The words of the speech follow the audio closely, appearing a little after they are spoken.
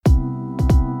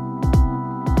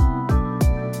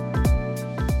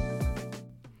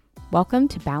Welcome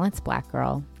to Balanced Black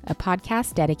Girl, a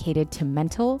podcast dedicated to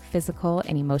mental, physical,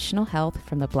 and emotional health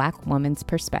from the Black woman's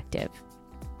perspective.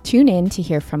 Tune in to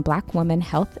hear from Black woman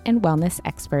health and wellness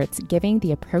experts giving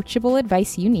the approachable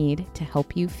advice you need to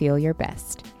help you feel your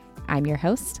best. I'm your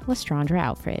host, Lestrandra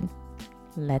Alfred.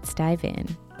 Let's dive in.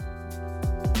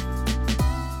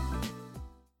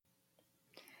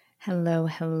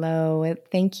 Hello.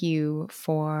 Thank you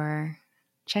for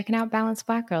checking out Balanced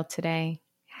Black Girl today.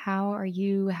 How are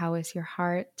you? How is your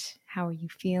heart? How are you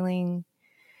feeling?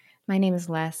 My name is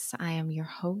Les. I am your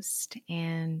host,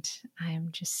 and I am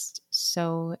just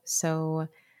so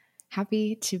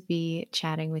happy to be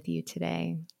chatting with you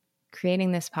today.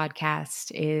 Creating this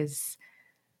podcast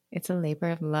it's a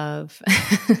labor of love.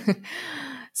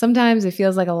 Sometimes it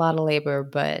feels like a lot of labor,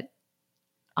 but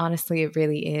honestly, it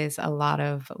really is a lot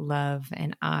of love,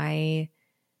 and I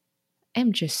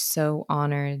am just so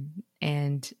honored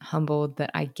and humbled that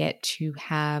I get to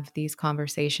have these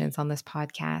conversations on this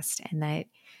podcast and that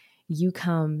you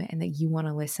come and that you want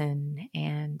to listen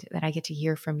and that I get to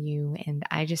hear from you. And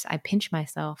I pinch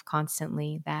myself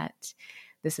constantly that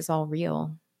this is all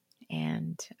real.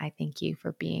 And I thank you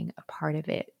for being a part of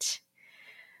it.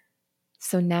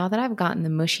 So now that I've gotten the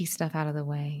mushy stuff out of the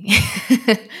way,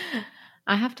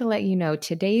 I have to let you know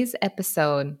today's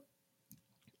episode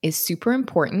is super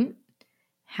important.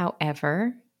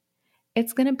 However,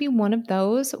 it's going to be one of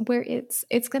those where it's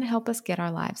going to help us get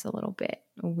our lives a little bit.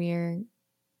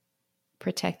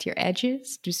 Protect your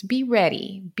edges. Just be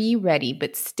ready,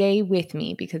 but stay with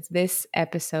me because this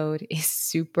episode is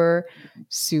super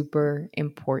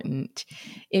important.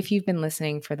 If you've been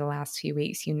listening for the last few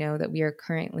weeks, you know that we are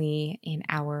currently in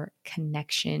our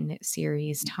connection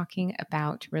series talking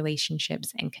about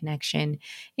relationships and connection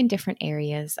in different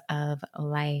areas of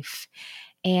life.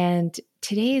 And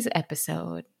today's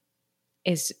episode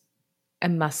is a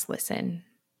must listen,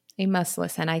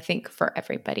 I think, for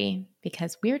everybody,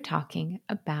 because we're talking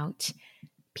about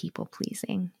people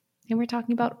pleasing, and we're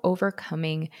talking about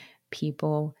overcoming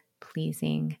people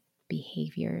pleasing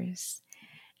behaviors.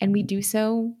 And we do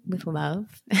so with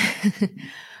love.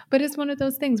 But it's one of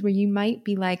those things where you might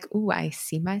be like, ooh, I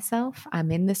see myself.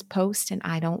 I'm in this post and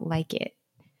I don't like it.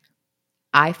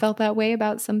 I felt that way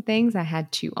about some things. I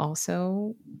had to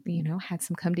also, had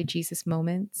some come to Jesus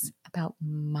moments about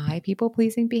my people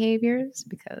pleasing behaviors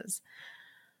because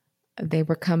they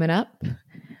were coming up.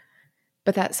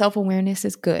 But that self-awareness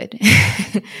is good.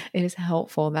 It is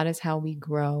helpful. That is how we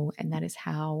grow, and that is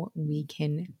how we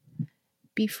can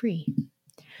be free.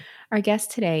 Our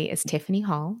guest today is Tiffany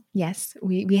Hall. Yes,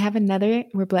 we're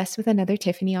blessed with another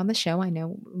Tiffany on the show. I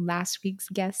know last week's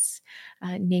guest's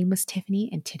name was Tiffany,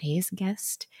 and today's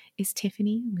guest is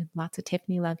Tiffany. We have lots of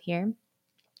Tiffany love here.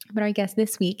 But our guest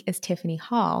this week is Tiffany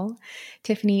Hall.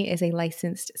 Tiffany is a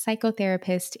licensed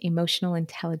psychotherapist, emotional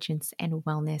intelligence, and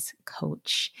wellness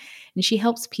coach. And she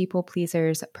helps people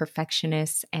pleasers,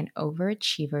 perfectionists, and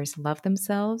overachievers love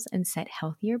themselves and set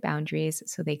healthier boundaries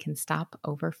so they can stop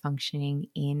overfunctioning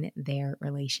in their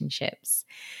relationships.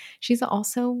 She's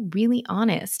also really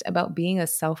honest about being a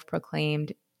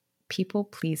self-proclaimed people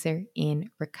pleaser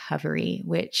in recovery,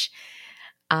 which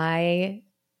I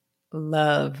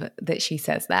love that she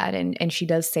says that. And she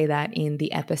does say that in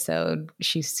the episode.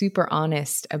 She's super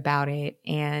honest about it.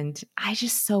 And I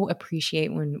just so appreciate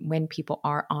when people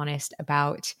are honest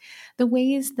about the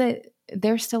ways that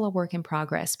they're still a work in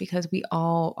progress, because we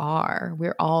all are.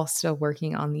 We're all still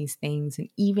working on these things. And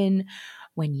even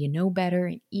when you know better,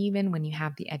 and even when you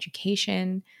have the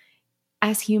education,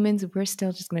 as humans, we're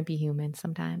still just going to be human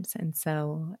sometimes. And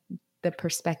so the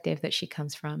perspective that she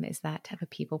comes from is that of a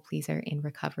people pleaser in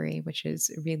recovery, which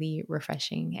is really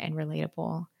refreshing and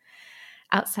relatable.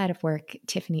 Outside of work,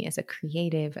 Tiffany is a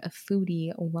creative, a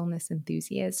foodie, a wellness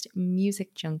enthusiast,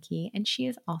 music junkie, and she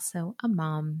is also a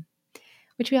mom,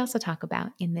 which we also talk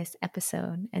about in this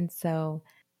episode. And so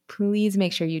please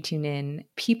make sure you tune in.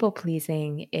 People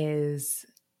pleasing is,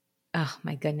 oh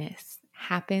my goodness,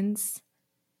 happens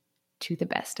to the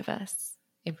best of us.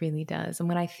 It really does. And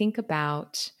when I think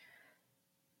about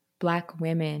Black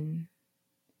women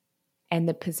and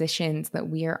the positions that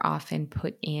we are often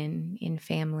put in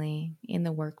family, in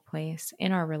the workplace,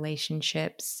 in our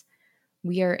relationships,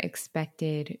 we are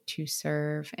expected to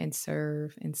serve and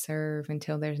serve and serve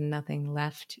until there's nothing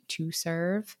left to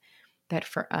serve. That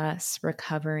for us,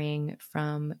 recovering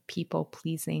from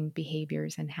people-pleasing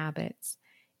behaviors and habits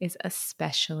is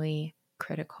especially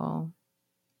critical.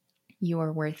 You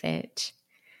are worth it.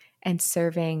 And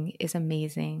serving is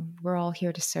amazing. We're all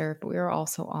here to serve, but we're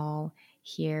also all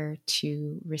here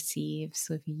to receive.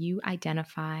 So if you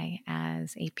identify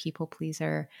as a people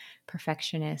pleaser,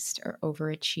 perfectionist, or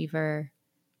overachiever,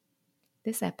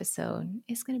 this episode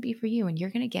is going to be for you, and you're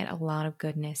going to get a lot of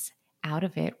goodness out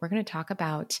of it. We're going to talk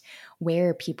about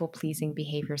where people pleasing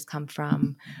behaviors come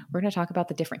from. We're going to talk about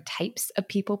the different types of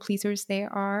people pleasers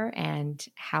there are and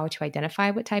how to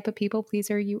identify what type of people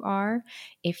pleaser you are.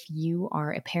 If you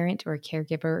are a parent or a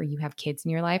caregiver or you have kids in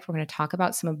your life, we're going to talk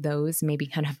about some of those maybe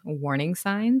kind of warning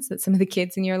signs that some of the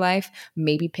kids in your life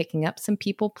may be picking up some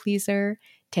people pleaser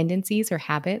tendencies or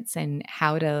habits and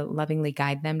how to lovingly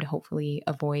guide them to hopefully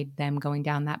avoid them going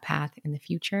down that path in the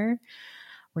future.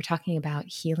 We're talking about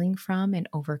healing from and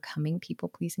overcoming people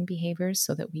pleasing behaviors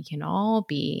so that we can all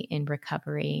be in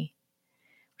recovery.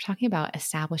 We're talking about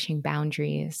establishing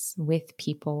boundaries with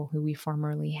people who we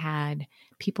formerly had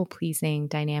people pleasing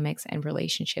dynamics and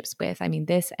relationships with. I mean,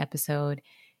 this episode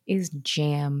is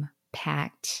jam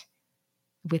packed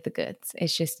with the goods.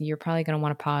 It's just, you're probably going to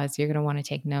want to pause. You're going to want to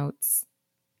take notes.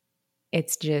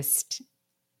 It's just,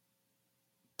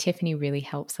 Tiffany really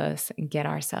helps us get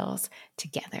ourselves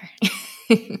together.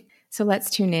 So let's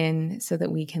tune in so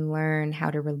that we can learn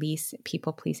how to release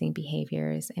people-pleasing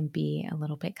behaviors and be a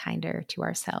little bit kinder to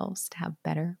ourselves to have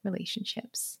better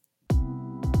relationships.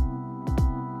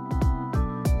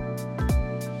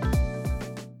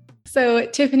 So,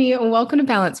 Tiffany, welcome to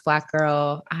Balanced Black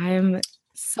Girl. I'm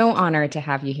so honored to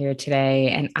have you here today.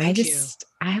 And Thank you.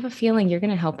 I have a feeling you're going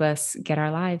to help us get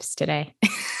our lives today.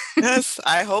 Yes,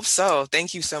 I hope so.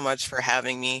 Thank you so much for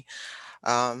having me.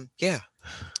 Yeah.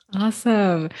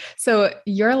 Awesome. So,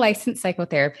 you're a licensed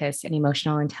psychotherapist and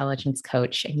emotional intelligence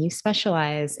coach, and you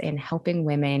specialize in helping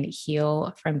women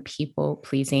heal from people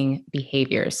pleasing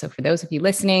behaviors. So, for those of you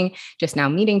listening, just now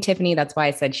meeting Tiffany, that's why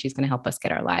I said she's going to help us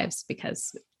get our lives,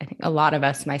 because I think a lot of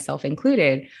us, myself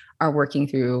included, are working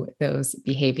through those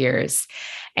behaviors.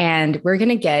 And we're going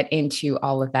to get into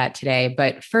all of that today.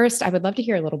 But first, I would love to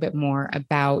hear a little bit more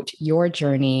about your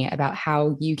journey, about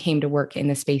how you came to work in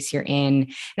the space you're in.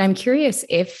 And I'm curious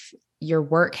if your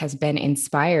work has been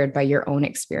inspired by your own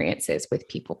experiences with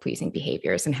people pleasing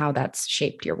behaviors and how that's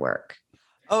shaped your work.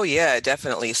 Oh, yeah,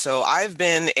 definitely. So I've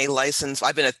been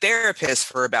a therapist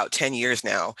for about 10 years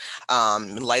now,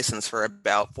 licensed for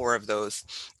about 4 of those.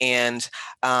 And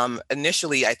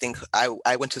initially, I think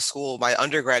I went to school, my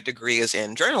undergrad degree is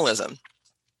in journalism.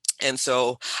 And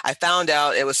so I found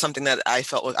out it was something that I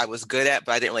felt like I was good at,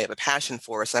 but I didn't really have a passion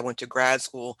for. So I went to grad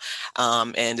school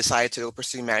and decided to go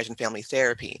pursue marriage and family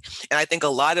therapy. And I think a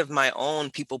lot of my own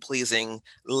people pleasing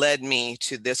led me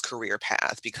to this career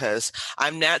path because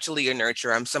I'm naturally a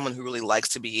nurturer. I'm someone who really likes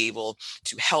to be able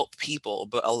to help people.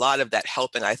 But a lot of that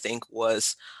helping, I think,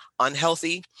 was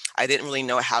unhealthy. I didn't really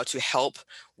know how to help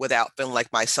without feeling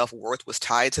like my self-worth was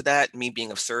tied to that, me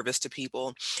being of service to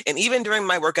people. And even during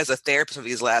my work as a therapist for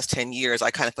these last 10 years,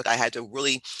 I kind of felt like I had to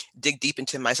really dig deep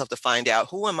into myself to find out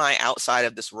who am I outside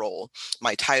of this role,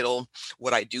 my title,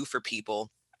 what I do for people.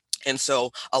 And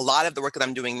so a lot of the work that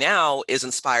I'm doing now is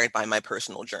inspired by my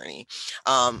personal journey.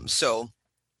 So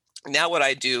now what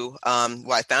I do,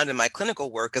 what I found in my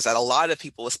clinical work is that a lot of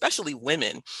people, especially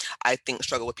women, I think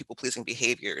struggle with people pleasing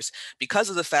behaviors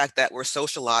because of the fact that we're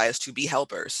socialized to be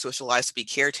helpers, socialized to be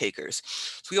caretakers.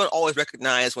 So we don't always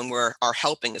recognize when our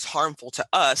helping is harmful to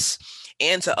us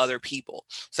and to other people.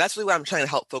 So that's really what I'm trying to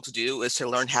help folks do, is to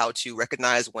learn how to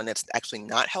recognize when it's actually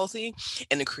not healthy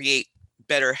and to create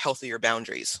better, healthier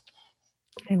boundaries.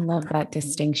 I love that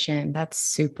distinction. That's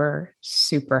super,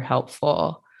 super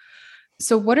helpful.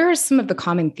 So, what are some of the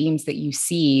common themes that you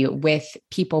see with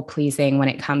people pleasing when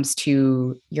it comes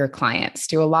to your clients?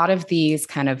 Do a lot of these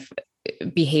kind of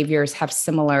behaviors have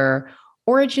similar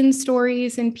origin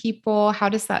stories in people? How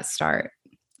does that start?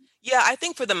 Yeah, I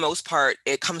think for the most part,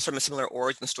 it comes from a similar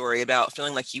origin story about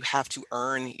feeling like you have to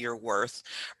earn your worth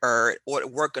or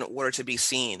work in order to be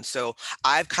seen. So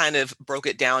I've kind of broke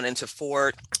it down into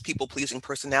 4 people-pleasing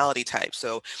personality types.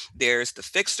 So there's the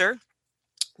fixer,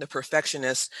 the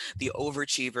perfectionist, the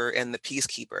overachiever, and the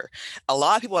peacekeeper. A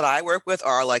lot of people that I work with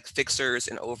are like fixers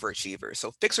and overachievers.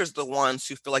 So fixers are the ones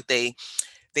who feel like they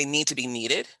need to be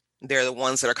needed. They're the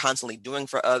ones that are constantly doing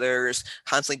for others,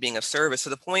 constantly being of service to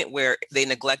the point where they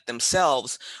neglect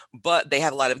themselves, but they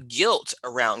have a lot of guilt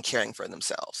around caring for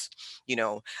themselves, you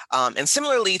know. And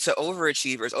similarly to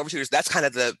overachievers, that's kind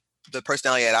of the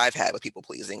personality that I've had with people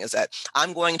pleasing, is that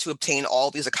I'm going to obtain all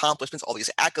these accomplishments, all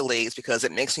these accolades, because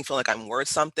it makes me feel like I'm worth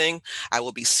something. I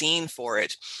will be seen for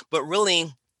it. But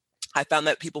really, I found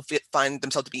that people find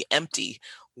themselves to be empty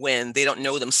when they don't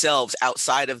know themselves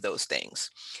outside of those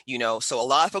things. So a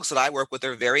lot of folks that I work with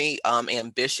are very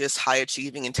ambitious, high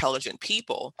achieving, intelligent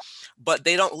people, but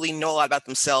they don't really know a lot about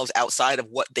themselves outside of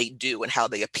what they do and how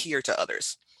they appear to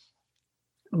others.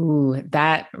 Ooh,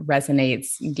 that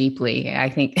resonates deeply. I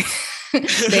think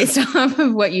based off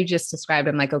of what you just described.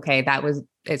 I'm like, okay,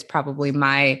 it's probably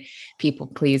my people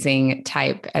pleasing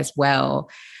type as well.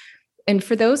 And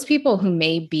for those people who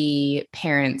may be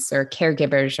parents or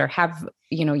caregivers or have,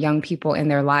 young people in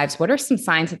their lives, what are some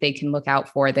signs that they can look out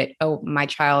for that, oh, my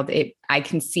child, I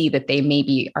can see that they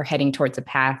maybe are heading towards a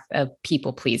path of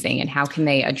people pleasing, and how can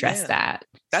they address Yeah. that?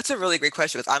 That's a really great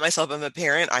question because I myself am a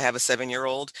parent. I have a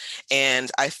 7-year-old,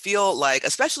 and I feel like,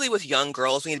 especially with young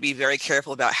girls, we need to be very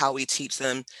careful about how we teach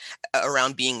them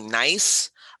around being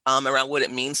nice, around what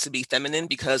it means to be feminine,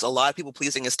 because a lot of people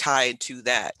pleasing is tied to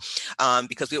that,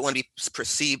 because we don't want to be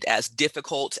perceived as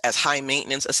difficult, as high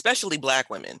maintenance, especially Black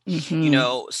women. Mm-hmm.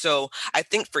 So I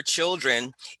think for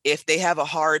children, if they have a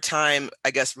hard time, I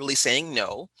guess, really saying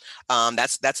no,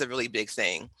 that's a really big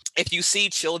thing. If you see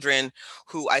children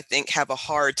who I think have a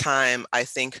hard time, I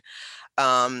think,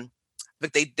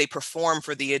 but they perform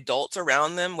for the adults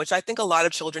around them, which I think a lot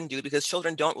of children do, because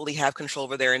children don't really have control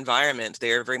over their environment.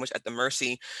 They're very much at the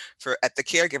mercy at the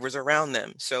caregivers around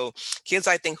them. So kids,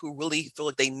 I think, who really feel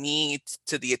like they need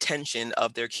to the attention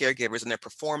of their caregivers, and they're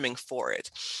performing for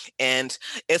it. And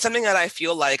it's something that I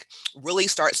feel like really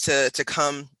starts to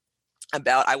come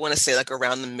about, I want to say, like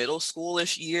around the middle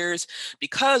schoolish years,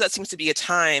 because that seems to be a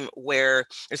time where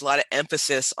there's a lot of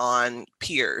emphasis on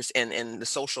peers and in the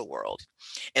social world.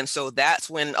 And so that's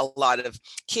when a lot of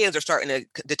kids are starting to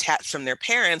detach from their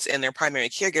parents and their primary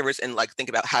caregivers and like think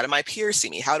about, how do my peers see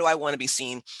me? How do I want to be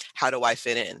seen? How do I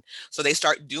fit in? So they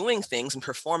start doing things and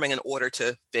performing in order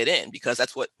to fit in, because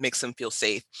that's what makes them feel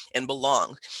safe and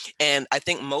belong. And I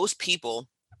think most people,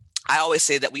 I always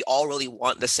say that we all really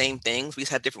want the same things. We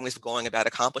just have different ways of going about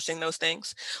accomplishing those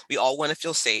things. We all want to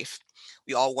feel safe.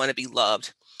 We all want to be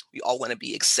loved. We all want to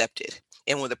be accepted.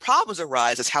 And when the problems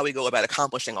arise, is how we go about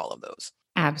accomplishing all of those.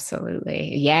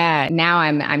 Absolutely. Yeah. Now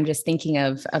I'm just thinking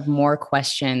of more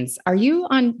questions. Are you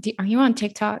on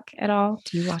TikTok at all?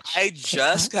 Do you watch I TikTok?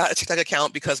 just got a TikTok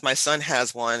account because my son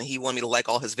has one. He wanted me to like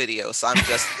all his videos. So I'm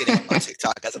just getting on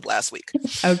TikTok as of last week.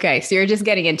 Okay, so you're just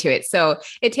getting into it. So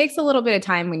it takes a little bit of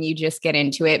time when you just get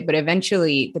into it, but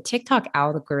eventually the TikTok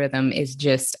algorithm is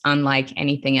just unlike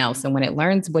anything else. And when it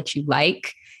learns what you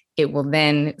like, it will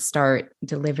then start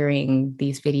delivering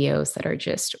these videos that are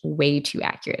just way too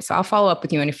accurate. So I'll follow up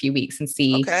with you in a few weeks and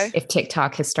see Okay. if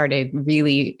TikTok has started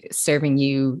really serving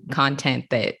you content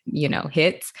that,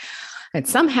 hits. And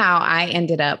somehow I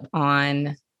ended up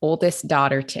on oldest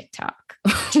daughter TikTok,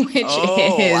 which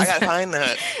Oh, I is gotta find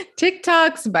that.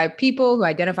 TikToks by people who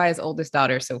identify as oldest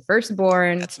daughter. So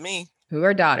firstborn, That's me. who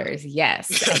are daughters. Yes.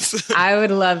 And Yes. I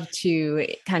would love to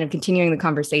kind of continuing the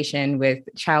conversation with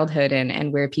childhood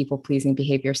and where people pleasing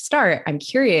behaviors start. I'm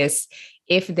curious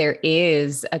if there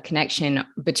is a connection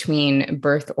between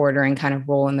birth order and kind of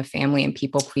role in the family and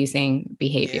people pleasing Yeah.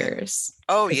 behaviors.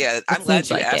 Oh Because yeah, it I'm glad seems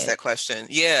you like asked it. that question.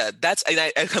 Yeah, and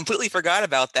I completely forgot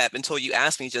about that until you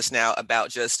asked me just now about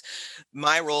just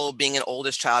my role being an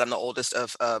oldest child. I'm the oldest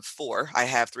of four. I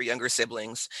have three younger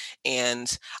siblings,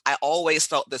 and I always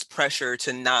felt this pressure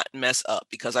to not mess up,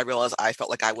 because I realized I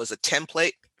felt like I was a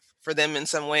template for them in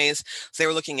some ways. So they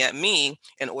were looking at me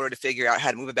in order to figure out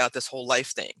how to move about this whole life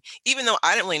thing. Even though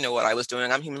I didn't really know what I was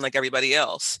doing, I'm human like everybody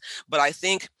else. But I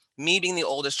think me being the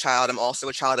oldest child, I'm also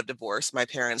a child of divorce. My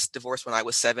parents divorced when I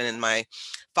was 7, and my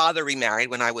father remarried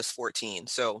when I was 14.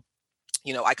 So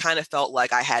I kind of felt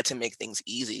like I had to make things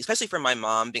easy, especially for my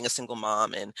mom, being a single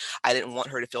mom, and I didn't want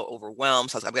her to feel overwhelmed.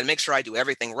 So I was like, I'm going to make sure I do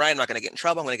everything right. I'm not going to get in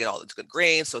trouble. I'm going to get all the good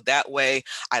grades. So that way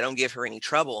I don't give her any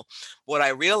trouble. What I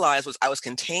realized was I was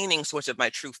containing so much of my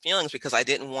true feelings because I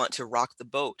didn't want to rock the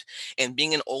boat. And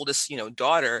being an oldest,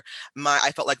 daughter,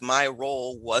 I felt like my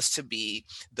role was to be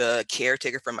the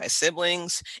caretaker for my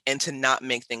siblings and to not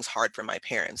make things hard for my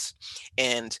parents.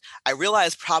 And I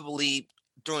realized probably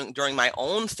during my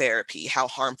own therapy how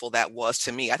harmful that was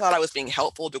to me. I thought I was being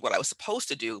helpful to what I was supposed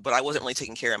to do, but I wasn't really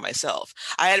taking care of myself.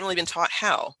 I hadn't really been taught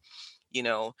how.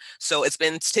 So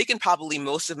it's taken probably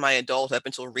most of my adult up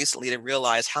until recently to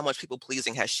realize how much people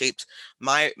pleasing has shaped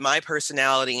my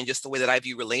personality and just the way that I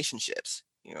view relationships.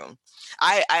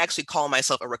 I actually call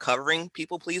myself a recovering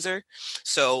people pleaser.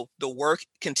 So the work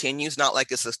continues, not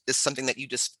like it's something that you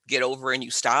just get over and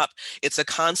you stop. It's a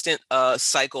constant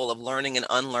cycle of learning and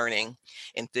unlearning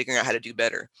and figuring out how to do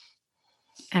better.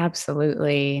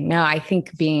 Absolutely. No, I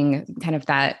think being kind of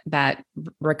that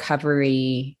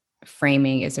recovery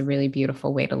framing is a really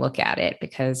beautiful way to look at it,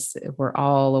 because we're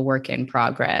all a work in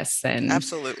progress. And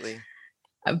Absolutely.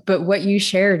 but what you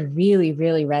shared really,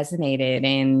 really resonated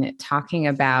in talking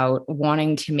about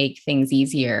wanting to make things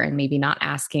easier and maybe not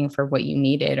asking for what you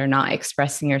needed or not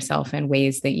expressing yourself in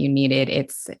ways that you needed.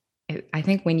 I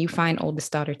think when you find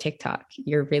oldest daughter TikTok,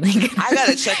 you're really I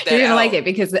gotta check you're that gonna like out. it,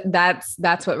 because that's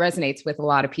what resonates with a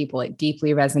lot of people. It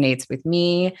deeply resonates with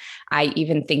me. I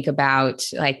even think about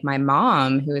like my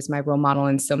mom, who is my role model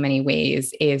in so many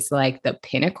ways, is like the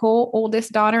pinnacle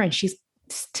oldest daughter, and she's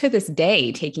to this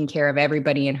day taking care of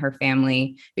everybody in her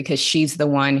family because she's the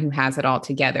one who has it all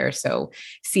together. So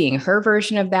seeing her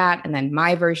version of that and then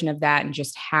my version of that, and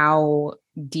just how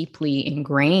deeply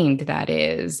ingrained that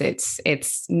is,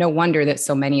 it's no wonder that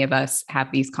so many of us have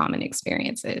these common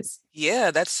experiences.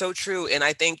 Yeah, that's so true. And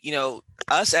I think,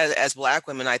 us as Black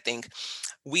women, I think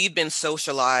we've been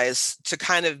socialized to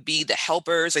kind of be the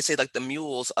helpers, they say like the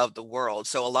mules of the world.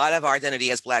 So a lot of our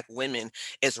identity as Black women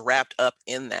is wrapped up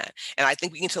in that. And I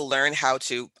think we need to learn how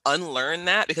to unlearn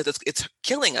that because it's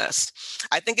killing us.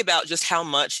 I think about just how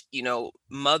much,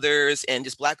 mothers and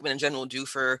just Black women in general do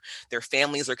for their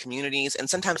families or communities. And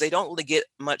sometimes they don't really get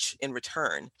much in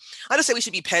return. I just say we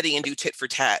should be petty and do tit for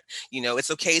tat.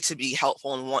 It's okay to be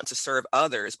helpful and want to serve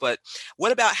others. But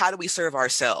what about how do we serve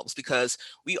ourselves? Because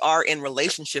we are in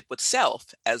relationship with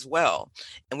self as well.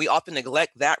 And we often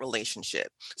neglect that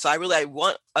relationship. So I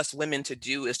want us women to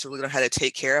do is to really learn how to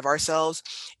take care of ourselves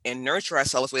and nurture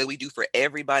ourselves the way we do for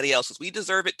everybody else, because we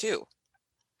deserve it too.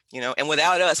 And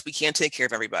without us, we can't take care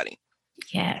of everybody.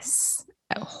 Yes,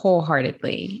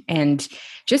 wholeheartedly. And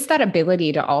just that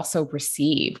ability to also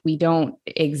receive. We don't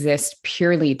exist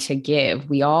purely to give.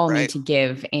 We all need Right. to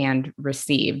give and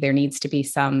receive. There needs to be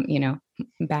some,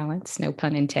 balance, no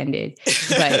pun intended,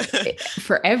 but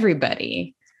for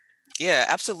everybody. Yeah,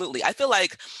 absolutely. I feel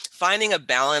like finding a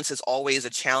balance is always a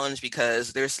challenge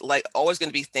because there's like always going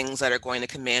to be things that are going to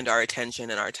command our attention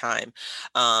and our time.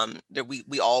 That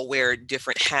we all wear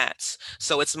different hats,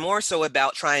 so it's more so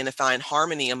about trying to find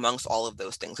harmony amongst all of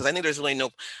those things. Because I think there's really no,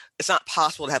 it's not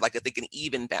possible to have like I think an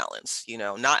even balance.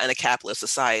 Not in a capitalist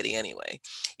society anyway.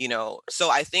 So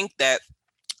I think that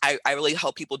I really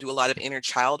help people do a lot of inner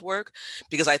child work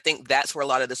because I think that's where a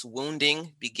lot of this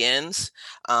wounding begins,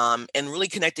 and really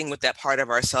connecting with that part of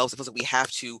ourselves because we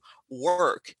have to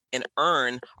work and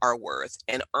earn our worth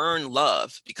and earn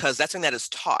love because that's something that is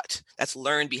taught. That's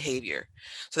learned behavior.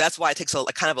 So that's why it takes a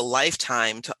kind of a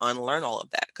lifetime to unlearn all of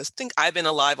that. Because think I've been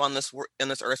alive on in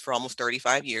this earth for almost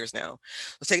 35 years now.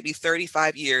 It's taken me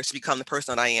 35 years to become the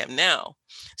person that I am now.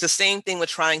 It's the same thing with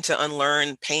trying to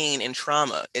unlearn pain and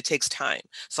trauma. It takes time.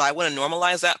 So I want to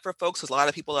normalize that for folks because a lot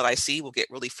of people that I see will get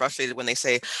really frustrated when they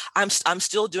say, I'm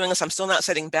still doing this. I'm still not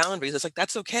setting boundaries. It's like,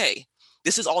 that's okay.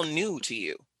 This is all new to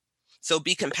you. So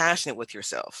be compassionate with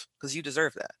yourself because you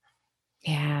deserve that.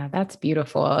 Yeah, that's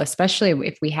beautiful, especially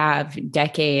if we have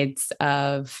decades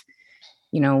of,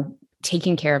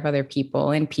 taking care of other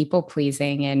people and people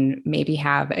pleasing, and maybe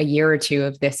have a year or two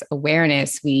of this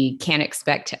awareness. We can't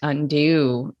expect to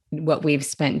undo what we've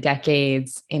spent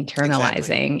decades Exactly.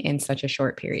 internalizing in such a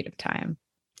short period of time.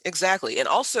 Exactly. And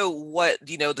also what,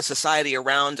 the society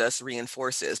around us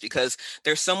reinforces because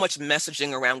there's so much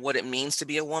messaging around what it means to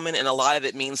be a woman. And a lot of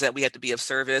it means that we have to be of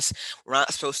service. We're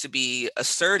not supposed to be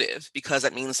assertive because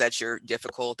that means that you're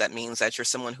difficult. That means that you're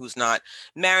someone who's not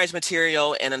marriage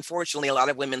material. And unfortunately, a lot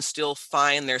of women still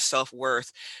find their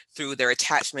self-worth through their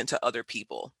attachment to other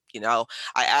people. I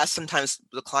ask sometimes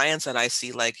the clients that I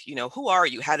see, like, who are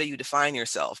you? How do you define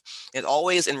yourself? It's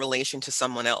always in relation to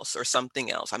someone else or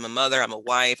something else. I'm a mother, I'm a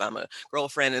wife, I'm a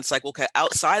girlfriend. And it's like, okay,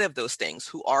 outside of those things,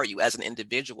 who are you as an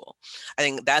individual? I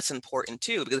think that's important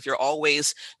too, because if you're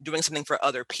always doing something for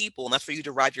other people and that's where you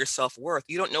derive your self-worth,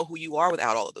 you don't know who you are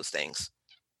without all of those things.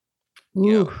 You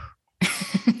Ooh.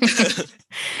 know.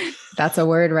 That's a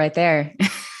word right there.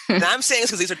 And I'm saying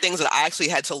this because these are things that I actually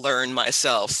had to learn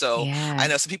myself. So I Yeah.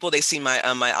 know some people, they see my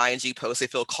ING post, they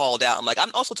feel called out. I'm like,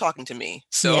 I'm also talking to me.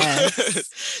 So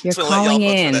Yes. You're just want to let y'all calling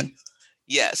folks know that. in,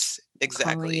 Yes, calling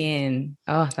exactly. in.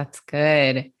 Oh, that's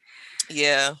good.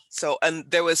 Yeah. So, and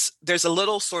there's a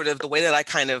little sort of the way that I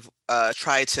kind of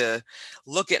try to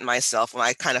look at myself when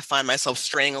I kind of find myself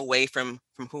straying away from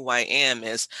who I am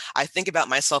is I think about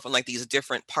myself in like these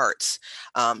different parts.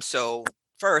 So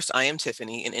first, I am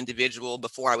Tiffany, an individual.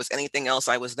 Before I was anything else,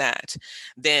 I was that.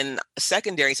 Then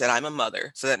secondary said I'm a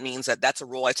mother. So that means that that's a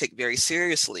role I take very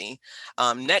seriously,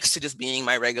 next to just being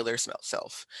my regular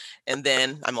self. And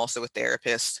then I'm also a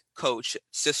therapist, coach,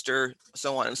 sister,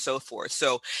 so on and so forth.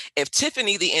 So if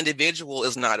Tiffany, the individual,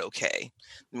 is not okay,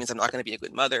 it means I'm not going to be a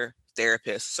good mother,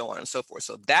 therapist, so on and so forth.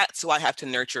 So that's who I have to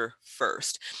nurture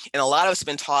first. And a lot of us have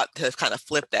been taught to kind of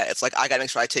flip that. It's like, I got to make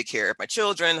sure I take care of my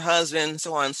children, husband,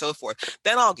 so on and so forth.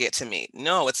 Then I'll get to me.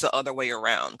 No, it's the other way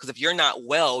around. Because if you're not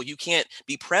well, you can't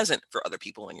be present for other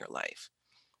people in your life.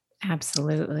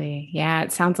 Absolutely. Yeah.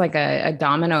 It sounds like a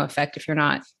domino effect if you're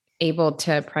not able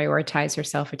to prioritize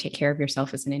yourself or take care of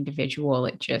yourself as an individual,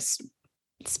 it just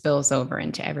spills over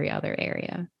into every other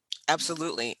area.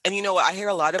 Absolutely. And you know what? I hear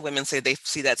a lot of women say they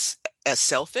see that as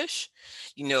selfish.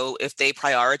 You know, if they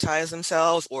prioritize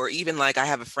themselves, or even like I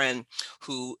have a friend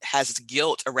who has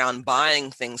guilt around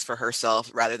buying things for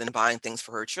herself rather than buying things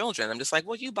for her children. I'm just like,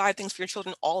 well, you buy things for your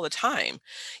children all the time.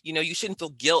 You know, you shouldn't feel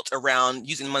guilt around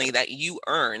using money that you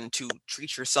earn to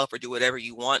treat yourself or do whatever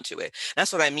you want to it. And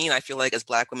that's what I mean. I feel like as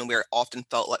Black women, we're often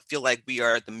feel like we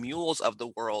are the mules of the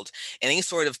world. Any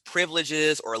sort of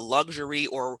privileges or luxury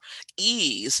or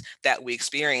ease that we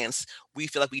experience, we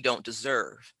feel like we don't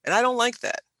deserve. And I don't like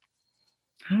that.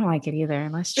 I don't like it either.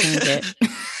 Let's change it.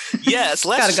 Yes,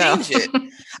 Gotta let's go. change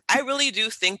it. I really do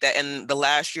think that in the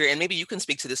last year, and maybe you can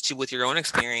speak to this too with your own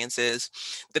experiences,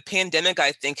 the pandemic,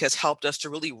 I think, has helped us to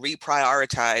really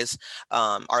reprioritize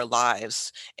our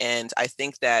lives. And I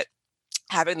think that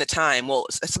having the time, well,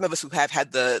 some of us who have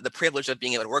had the privilege of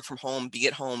being able to work from home, be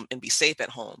at home, and be safe at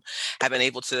home, have been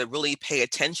able to really pay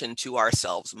attention to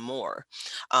ourselves more.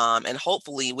 And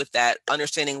hopefully with that,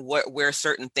 understanding where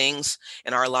certain things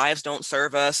in our lives don't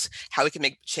serve us, how we can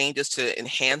make changes to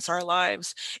enhance our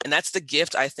lives. And that's the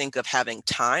gift, I think, of having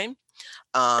time.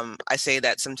 I say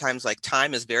that sometimes like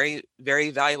time is very,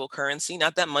 very valuable currency.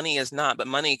 Not that money is not, but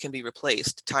money can be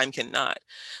replaced. Time cannot.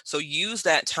 So use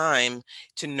that time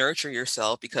to nurture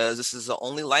yourself, because this is the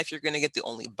only life you're going to get, the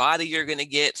only body you're going to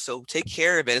get. So take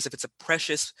care of it as if it's a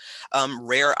precious,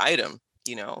 rare item,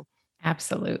 you know?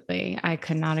 Absolutely. I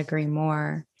could not agree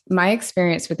more. My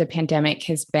experience with the pandemic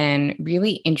has been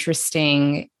really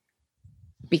interesting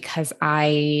because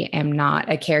I am not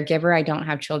a caregiver. I don't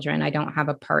have children. I don't have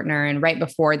a partner. And right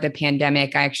before the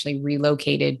pandemic, I actually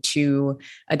relocated to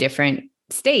a different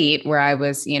state where I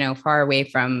was, far away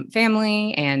from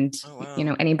family and, Oh,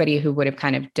 wow. anybody who would have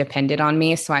kind of depended on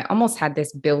me. So I almost had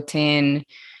this built in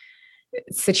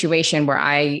situation where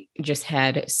I just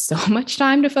had so much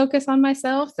time to focus on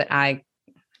myself that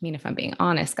if I'm being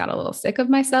honest, got a little sick of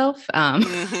myself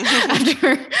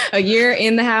after a year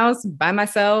in the house by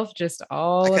myself, just I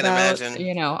all can about,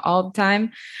 imagine. all the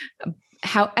time.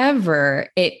 However,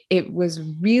 it was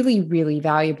really, really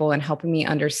valuable in helping me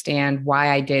understand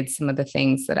why I did some of the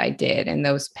things that I did and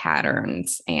those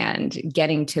patterns and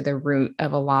getting to the root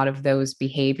of a lot of those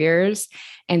behaviors.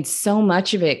 And so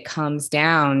much of it comes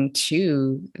down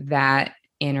to that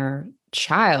inner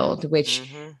child, which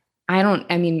Hmm.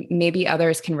 maybe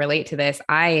others can relate to this.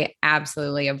 I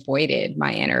absolutely avoided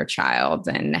my inner child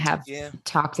and have Yeah.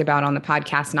 talked about on the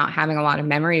podcast not having a lot of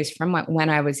memories from when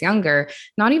I was younger,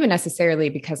 not even necessarily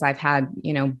because I've had,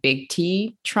 big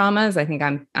T traumas. I think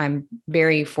I'm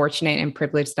very fortunate and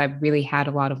privileged that I've really had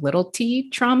a lot of little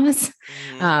T traumas.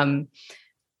 Hmm. Um,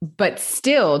 but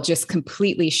still just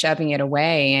completely shoving it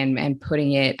away and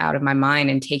putting it out of my mind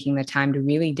and taking the time to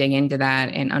really dig into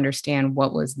that and understand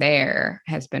what was there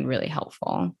has been really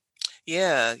helpful.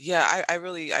 Yeah, yeah, I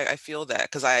really I feel that,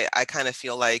 because I kind of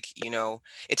feel like,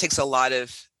 it takes a lot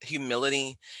of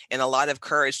humility and a lot of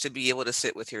courage to be able to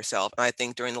sit with yourself. And I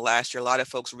think during the last year, a lot of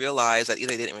folks realized that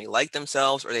either they didn't really like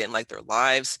themselves or they didn't like their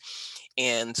lives.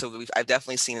 And so I've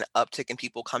definitely seen an uptick in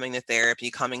people coming to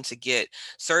therapy, coming to get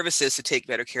services to take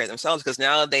better care of themselves, because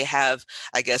now they have,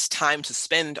 I guess, time to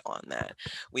spend on that.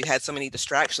 We've had so many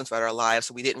distractions about our lives,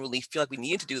 so we didn't really feel like we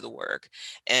needed to do the work.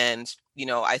 And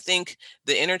I think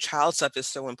the inner child stuff is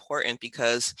so important,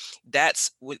 because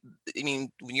that's what I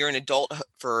mean. When you're an adult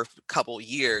for a couple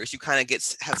years, you kind of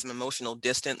have some emotional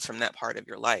distance from that part of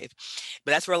your life.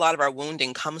 But that's where a lot of our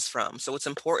wounding comes from. So it's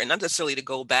important not necessarily to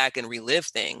go back and relive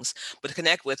things, but to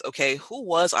connect with, okay, who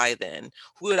was I then?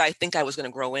 Who did I think I was going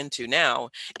to grow into now?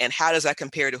 And how does that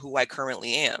compare to who I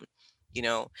currently am?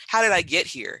 How did I get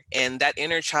here? And that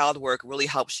inner child work really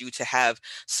helps you to have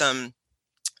some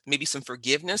maybe some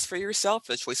forgiveness for yourself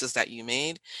for the choices that you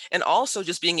made, and also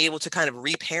just being able to kind of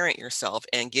reparent yourself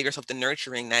and give yourself the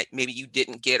nurturing that maybe you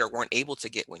didn't get or weren't able to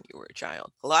get when you were a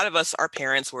child. A lot of us, our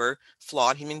parents were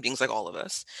flawed human beings like all of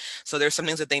us, so there's some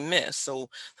things that they miss. So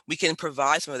we can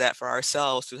provide some of that for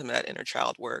ourselves through some of that inner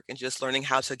child work and just learning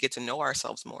how to get to know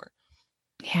ourselves more.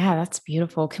 Yeah, that's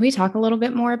beautiful. Can we talk a little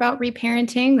bit more about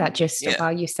reparenting? That just Yeah.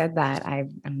 while you said that,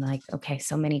 I'm like, okay,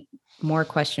 so many more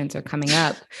questions are coming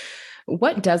up.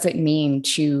 What does it mean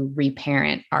to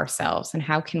reparent ourselves and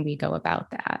how can we go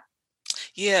about that?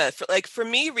 Yeah, for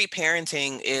me,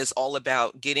 reparenting is all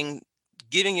about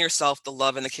giving yourself the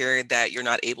love and the care that you're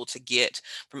not able to get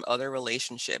from other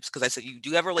relationships. Because I said you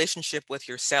do have a relationship with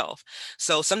yourself.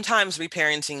 So sometimes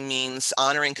reparenting means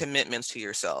honoring commitments to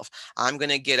yourself. I'm going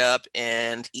to get up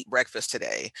and eat breakfast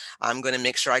today. I'm going to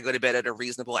make sure I go to bed at a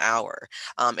reasonable hour.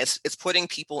 It's putting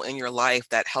people in your life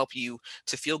that help you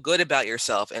to feel good about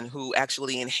yourself and who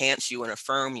actually enhance you and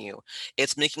affirm you.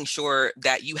 It's making sure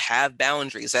that you have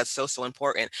boundaries. That's so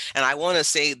important. And I want to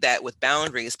say that with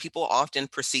boundaries, people often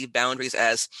perceive boundaries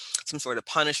as some sort of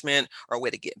punishment or a way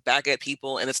to get back at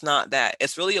people. And it's not that.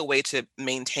 It's really a way to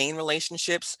maintain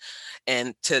relationships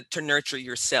and to nurture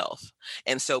yourself.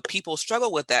 And so people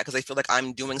struggle with that because they feel like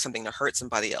I'm doing something to hurt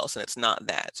somebody else, and it's not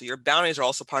that. So your boundaries are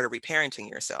also part of reparenting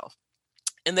yourself.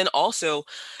 And then also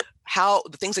how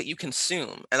the things that you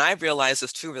consume. And I've realized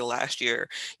this too over the last year,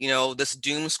 this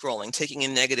doom scrolling, taking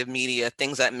in negative media,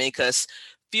 things that make us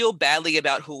feel badly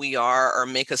about who we are or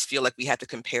make us feel like we have to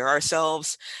compare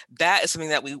ourselves. That is something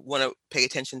that we want to pay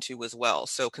attention to as well.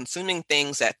 So consuming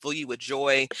things that fill you with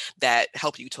joy, that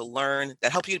help you to learn,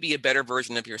 that help you to be a better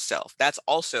version of yourself. That's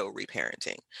also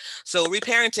reparenting. So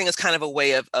reparenting is kind of a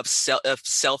way of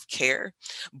self-care,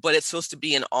 but it's supposed to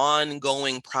be an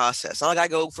ongoing process. Not like I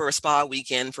go for a spa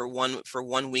weekend for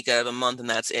one week out of a month and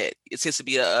that's it. It seems to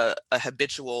be a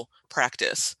habitual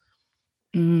practice.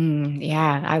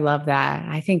 Yeah, I love that.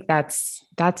 I think that's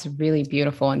really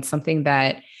beautiful and something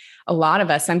that a lot of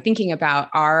us, I'm thinking about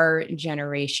our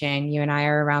generation, you and I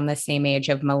are around the same age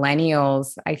of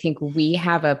millennials. I think we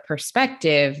have a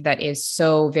perspective that is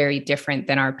so very different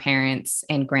than our parents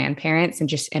and grandparents, and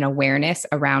just an awareness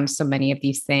around so many of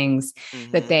these things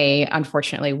that Mm-hmm. they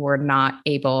unfortunately were not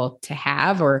able to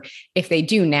have, or if they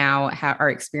do now, are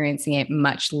experiencing it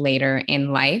much later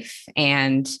in life.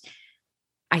 And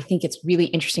I think it's really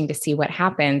interesting to see what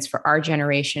happens for our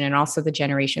generation and also the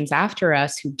generations after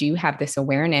us who do have this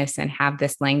awareness and have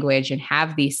this language and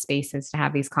have these spaces to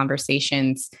have these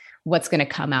conversations. What's going to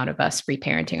come out of us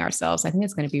reparenting ourselves? I think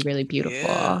it's going to be really Yeah.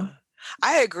 beautiful.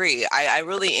 I agree. I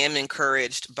really am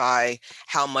encouraged by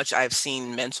how much I've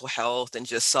seen mental health and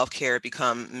just self-care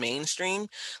become mainstream.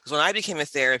 Because when I became a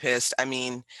therapist, I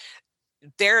mean,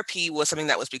 therapy was something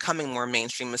that was becoming more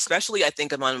mainstream, especially I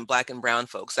think among Black and brown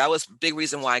folks. That was a big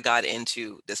reason why I got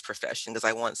into this profession, because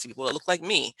I want to see people that look like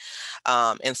me,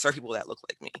 and serve people that look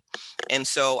like me. And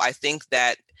so I think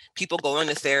that people going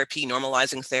to therapy,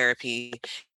 normalizing therapy,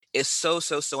 is so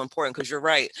important, because you're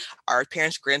right. Our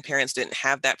parents, grandparents didn't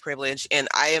have that privilege. And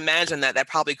I imagine that that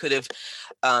probably could have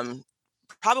um,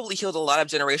 probably healed a lot of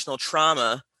generational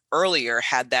trauma earlier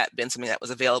had that been something that was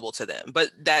available to them. But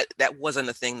that wasn't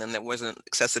a thing then. There wasn't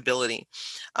accessibility.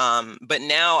 But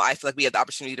now I feel like we have the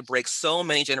opportunity to break so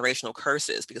many generational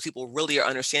curses, because people really are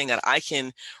understanding that I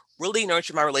can really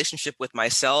nurture my relationship with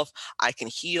myself. I can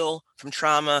heal from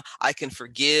trauma. I can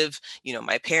forgive,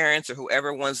 my parents or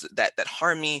whoever ones that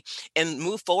harm me, and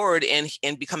move forward and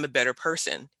become a better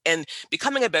person. And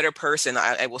becoming a better person,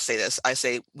 I will say this. I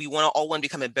say we all want to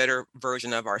become a better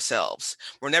version of ourselves.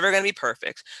 We're never going to be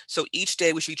perfect. So each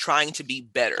day we should be trying to be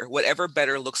better, whatever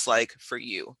better looks like for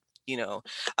you.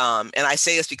 And I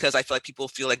say this because I feel like people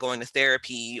feel like going to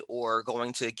therapy or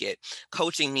going to get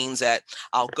coaching means that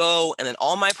I'll go and then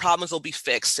all my problems will be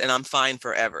fixed and I'm fine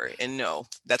forever. And no,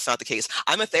 that's not the case.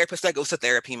 I'm a therapist that goes to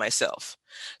therapy myself.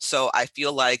 So I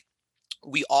feel like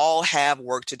we all have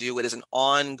work to do. It is an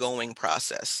ongoing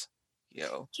process, you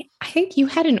know. I think you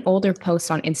had an older post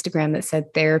on Instagram that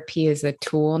said therapy is a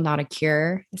tool, not a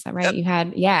cure. Is that right? Yep. You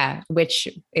had, yeah, which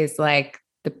is like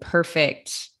the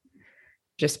perfect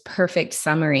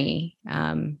summary,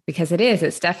 because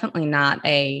it's definitely not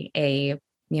a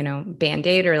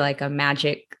band-aid or like a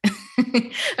magic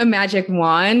a magic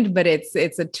wand, but it's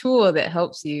a tool that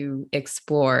helps you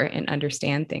explore and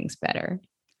understand things better.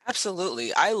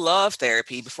 Absolutely. I love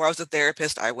therapy. Before I was a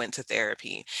therapist, I went to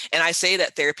therapy. And I say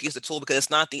that therapy is a tool because it's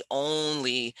not the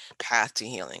only path to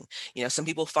healing. Some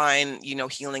people find,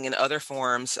 healing in other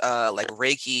forms, like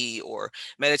Reiki or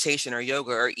meditation or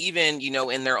yoga, or even,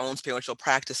 in their own spiritual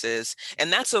practices.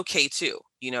 And that's okay too.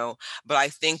 But I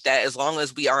think that as long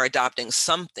as we are adopting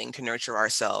something to nurture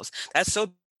ourselves, that's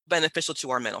so beneficial to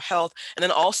our mental health and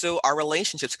then also our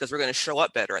relationships, because we're going to show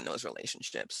up better in those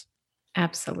relationships.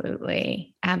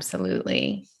 Absolutely.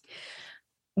 Absolutely.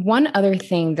 One other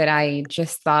thing that I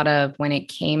just thought of when it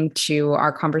came to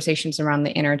our conversations around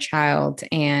the inner child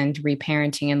and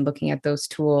reparenting and looking at those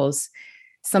tools,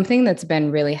 something that's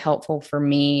been really helpful for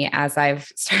me as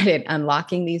I've started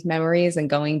unlocking these memories and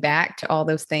going back to all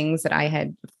those things that I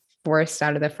had forced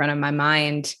out of the front of my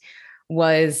mind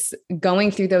was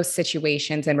going through those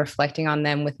situations and reflecting on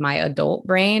them with my adult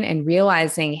brain and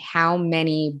realizing how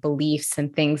many beliefs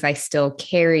and things I still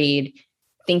carried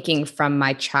thinking from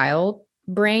my child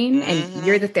brain, and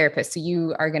you're Mm-hmm. the therapist, so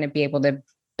you are going to be able to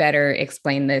better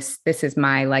explain this. This is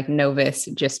my like novice,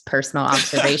 just personal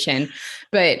observation,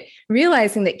 but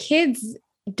realizing that kids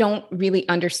don't really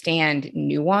understand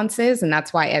nuances. And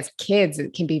that's why, as kids,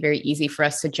 it can be very easy for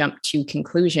us to jump to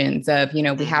conclusions of, we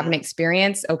have an Mm-hmm.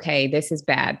 experience. Okay, this is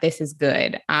bad. This is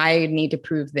good. I need to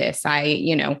prove this.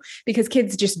 Because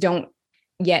kids just don't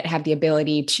yet have the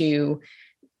ability to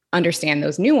understand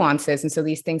those nuances. And so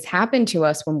these things happen to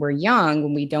us when we're young,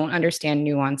 when we don't understand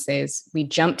nuances, we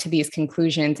jump to these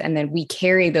conclusions, and then we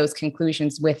carry those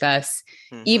conclusions with us,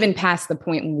 Mm-hmm. even past the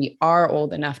point when we are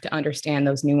old enough to understand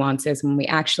those nuances. When we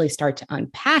actually start to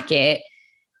unpack it,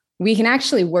 we can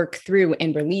actually work through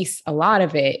and release a lot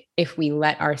of it if we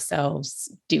let ourselves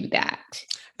do that.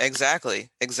 Exactly,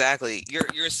 exactly.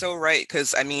 You're so right,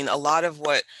 because I mean a lot of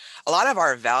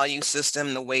our value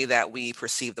system, the way that we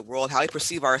perceive the world, how we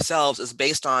perceive ourselves is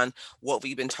based on what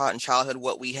we've been taught in childhood,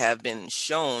 what we have been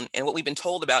shown, and what we've been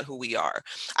told about who we are.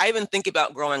 I even think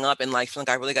about growing up and like feeling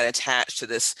like I really got attached to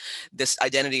this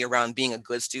identity around being a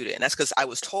good student. And that's because I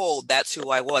was told that's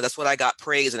who I was. That's what I got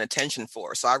praise and attention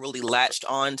for. So I really latched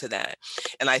on to that.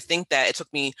 And I think that it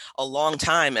took me a long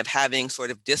time of having sort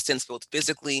of distance both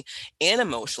physically and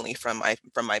emotionally from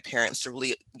my parents to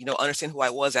really understand who I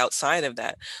was outside of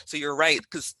that. So you're right,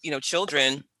 because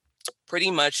children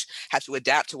pretty much have to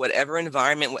adapt to whatever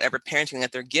environment, whatever parenting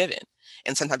that they're given,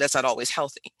 and sometimes that's not always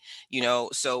healthy.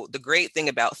 So the great thing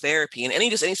about therapy and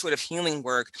any sort of healing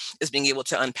work is being able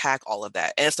to unpack all of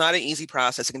that, and it's not an easy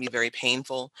process. It can be very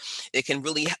painful. It can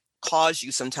really cause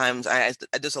you sometimes. I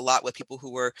do a lot with people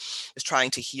who were just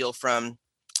trying to heal from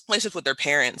relationships with their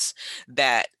parents,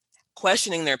 that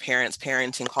questioning their parents'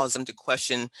 parenting causes them to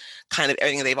question kind of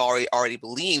everything they've already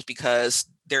believed, because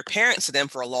their parents to them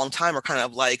for a long time are kind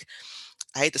of like,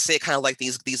 I hate to say it, kind of like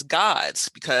these gods,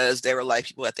 because they were like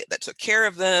people that took care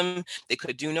of them. They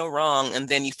could do no wrong. And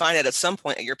then you find out at some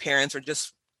point that your parents are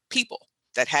just people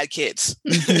that had kids,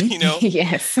 Mm-hmm. you know,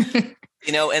 Yes.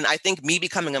 and I think me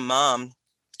becoming a mom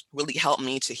really helped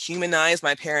me to humanize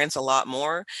my parents a lot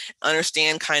more,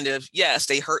 understand kind of, yes,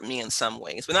 they hurt me in some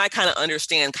ways, but I kind of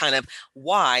understand kind of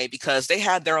why, because they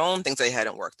had their own things they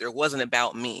hadn't worked. There wasn't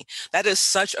about me. That is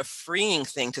such a freeing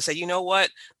thing to say, you know what?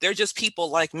 They're just people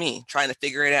like me trying to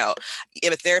figure it out.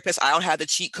 If a therapist, I don't have the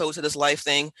cheat code to this life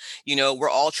thing. We're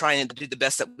all trying to do the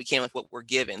best that we can with what we're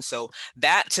given. So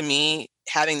that to me,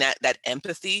 having that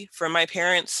empathy from my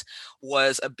parents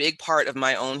was a big part of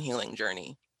my own healing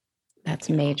journey. That's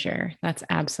You know. major. That's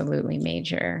absolutely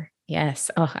major. Yes.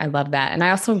 Oh, I love that. And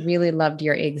I also really loved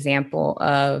your example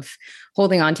of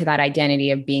holding on to that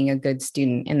identity of being a good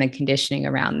student and the conditioning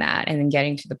around that, and then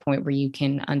getting to the point where you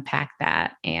can unpack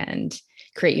that and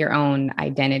create your own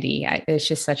identity. It's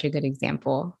just such a good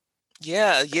example.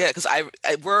 Yeah, yeah, because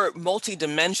we're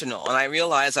multidimensional, and I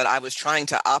realized that I was trying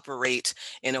to operate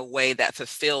in a way that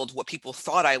fulfilled what people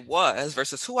thought I was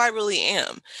versus who I really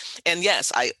am. And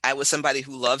yes, I was somebody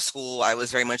who loved school. I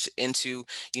was very much into,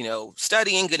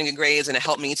 studying, getting good grades, and it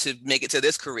helped me to make it to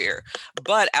this career.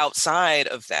 But outside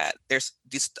of that, there's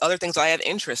these other things I have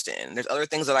interest in. There's other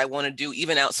things that I want to do,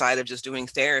 even outside of just doing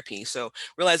therapy. So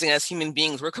realizing as human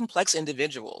beings, we're complex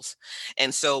individuals,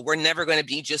 and so we're never going to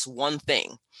be just one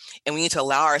thing, and we need to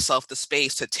allow ourselves the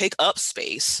space to take up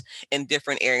space in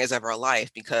different areas of our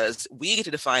life, because we get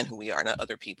to define who we are, not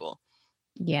other people.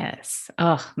 Yes.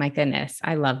 Oh, my goodness.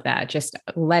 I love that. Just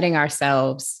letting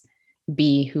ourselves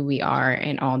be who we are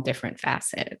in all different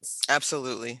facets.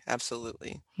 Absolutely.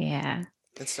 Absolutely. Yeah.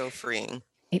 It's so freeing.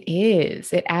 It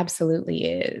is. It absolutely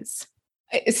is.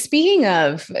 Speaking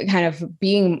of kind of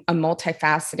being a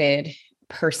multifaceted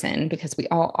person, because we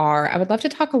all are, I would love to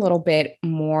talk a little bit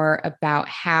more about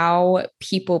how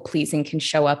people pleasing can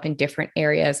show up in different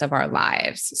areas of our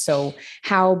lives. So,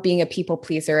 how being a people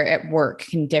pleaser at work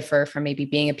can differ from maybe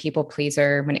being a people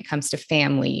pleaser when it comes to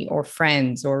family or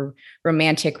friends or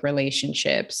romantic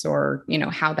relationships, or,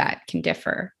 how that can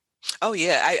differ. Oh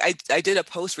yeah, I did a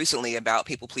post recently about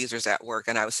people pleasers at work,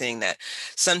 and I was saying that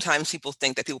sometimes people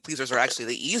think that people pleasers are actually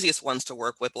the easiest ones to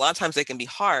work with. A lot of times they can be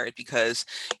hard because,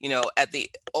 at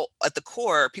the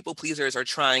core, people pleasers are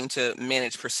trying to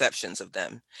manage perceptions of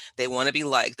them. They want to be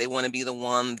liked. They want to be the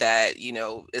one that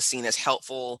is seen as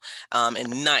helpful,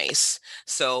 and nice.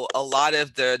 So a lot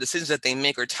of the decisions that they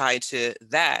make are tied to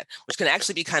that, which can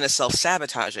actually be kind of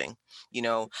self-sabotaging.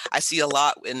 I see a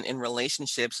lot in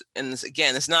relationships, and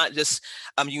again, it's not just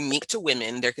unique to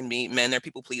women. There can be men, they're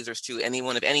people pleasers too.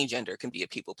 Anyone of any gender can be a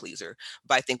people pleaser.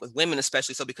 But I think with women,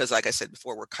 especially so, because like I said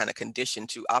before, we're kind of conditioned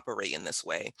to operate in this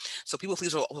way. So people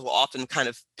pleasers will often kind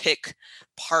of pick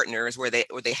partners where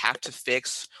they have to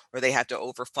fix, or they have to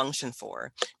overfunction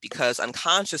for, because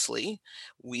unconsciously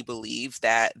we believe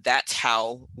that that's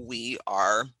how we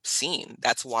are seen.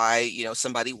 That's why,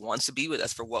 somebody wants to be with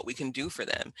us for what we can do for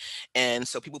them. And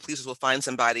so people pleasers will find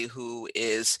somebody who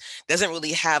doesn't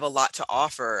really have a lot to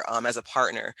offer as a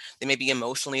partner. They may be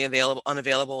emotionally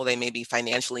unavailable. They may be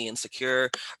financially insecure,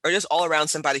 or just all around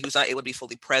somebody who's not able to be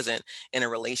fully present in a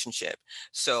relationship.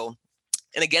 So,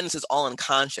 and again, this is all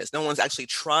unconscious. No one's actually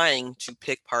trying to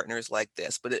pick partners like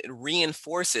this, but it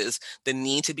reinforces the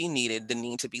need to be needed, the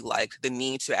need to be liked, the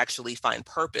need to actually find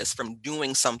purpose from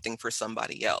doing something for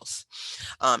somebody else.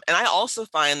 And I also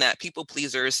find that people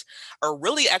pleasers are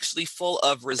really actually full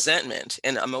of resentment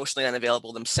and emotionally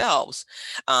unavailable themselves.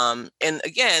 And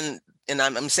again, and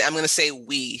I'm going to say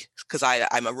we, because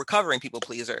I'm a recovering people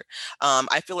pleaser.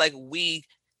 I feel like we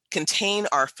contain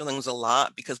our feelings a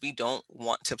lot because we don't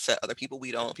want to upset other people.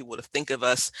 We don't want people to think of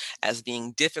us as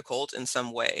being difficult in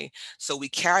some way. So we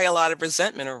carry a lot of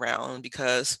resentment around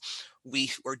because we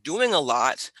are doing a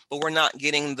lot, but we're not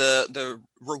getting the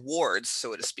rewards,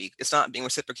 so to speak. It's not being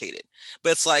reciprocated.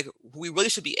 But it's like we really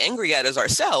should be angry at is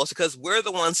ourselves, because we're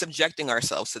the ones subjecting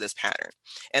ourselves to this pattern.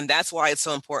 And that's why it's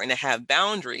so important to have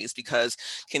boundaries, because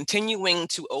continuing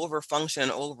to overfunction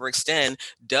and overextend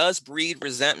does breed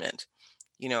resentment.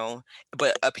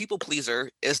 But a people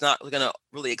pleaser is not going to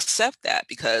really accept that,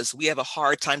 because we have a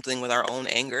hard time dealing with our own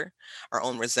anger, our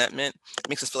own resentment. It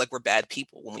makes us feel like we're bad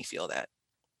people when we feel that.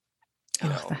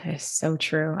 That is so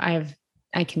true.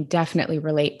 I can definitely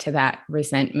relate to that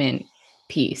resentment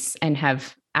piece, and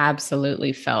have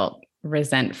absolutely felt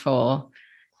resentful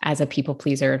as a people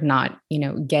pleaser of not,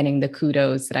 getting the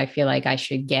kudos that I feel like I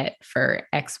should get for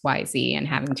XYZ, and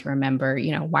having to remember,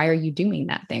 why are you doing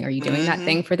that thing? Are you doing that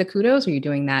thing for the kudos? Or are you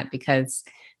doing that because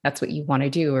that's what you want to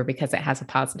do, or because it has a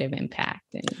positive impact?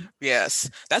 Yes,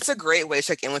 that's a great way to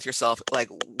check in with yourself. Like,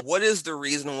 what is the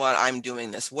reason why I'm doing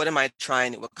this? What am I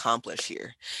trying to accomplish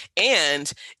here?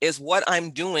 And is what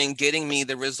I'm doing getting me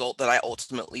the result that I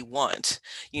ultimately want?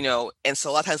 And so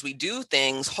a lot of times we do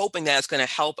things hoping that it's going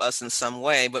to help us in some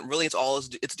way, but really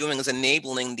it's doing is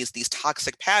enabling these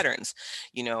toxic patterns.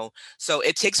 So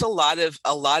it takes a lot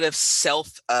of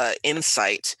self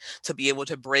insight to be able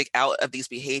to break out of these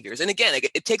behaviors. And again,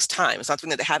 it takes time. It's not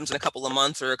something that happens in a couple of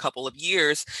months or a couple of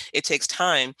years. It takes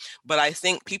time. But I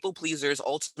think people pleasers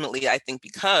ultimately,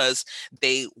 because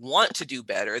they want to do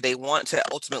better, they want to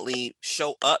ultimately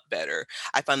show up better,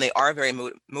 I find they are very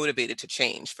motivated to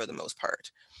change for the most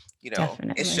part.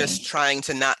 Definitely. It's just trying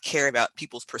to not care about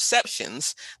people's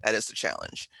perceptions. That is the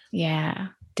challenge. Yeah,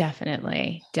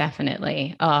 definitely.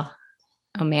 Definitely. Oh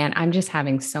man, I'm just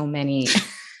having so many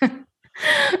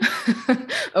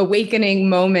awakening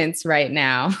moments right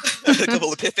now. A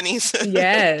couple epiphanies.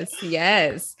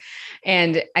 Yes.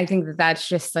 And I think that that's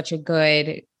just such a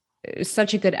good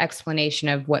explanation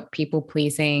of what people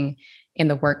pleasing in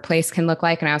the workplace can look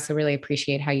like. And I also really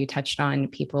appreciate how you touched on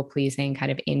people pleasing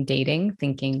kind of in dating,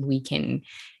 thinking we can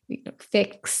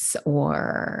fix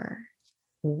or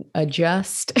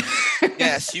adjust.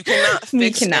 Yes, you cannot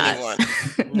fix anyone.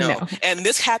 No. And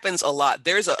this happens a lot.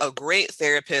 There's a great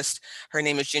therapist. Her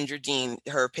name is Ginger Dean.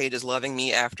 Her page is Loving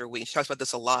Me After We. She talks about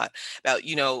this a lot, about,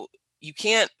 you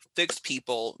can't fix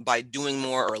people by doing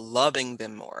more or loving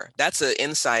them more. That's an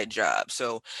inside job.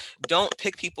 So don't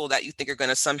pick people that you think are going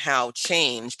to somehow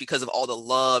change because of all the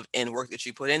love and work that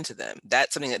you put into them.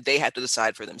 That's something that they have to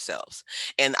decide for themselves.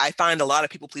 And I find a lot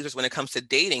of people pleasers, when it comes to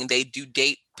dating, they do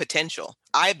date potential.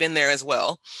 I've been there as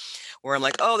well, where I'm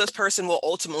like, oh, this person will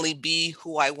ultimately be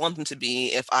who I want them to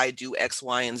be if I do X,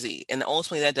 Y, and Z. And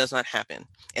ultimately that does not happen.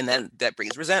 And then that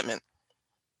brings resentment.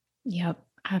 Yep.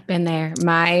 I've been there.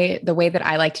 The way that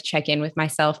I like to check in with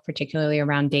myself, particularly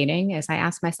around dating, is I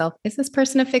ask myself, is this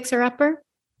person a fixer upper?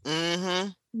 Mm-hmm.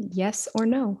 Yes or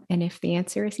no? And if the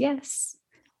answer is yes,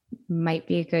 might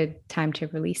be a good time to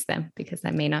release them, because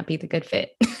that may not be the good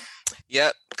fit.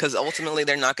 Yep. Because ultimately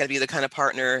they're not going to be the kind of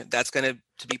partner that's going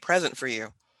to be present for you.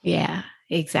 Yeah,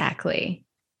 exactly.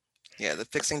 Yeah. The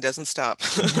fixing doesn't stop.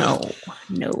 No.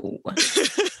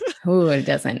 Oh, it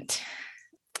doesn't.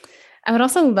 I would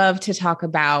also love to talk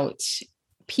about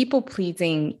people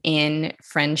pleasing in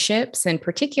friendships, and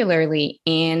particularly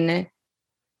in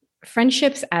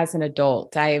friendships as an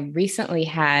adult. I recently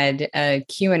had a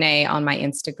Q&A on my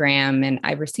Instagram, and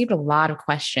I received a lot of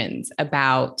questions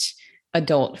about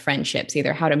adult friendships,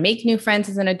 either how to make new friends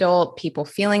as an adult, people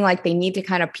feeling like they need to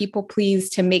kind of people please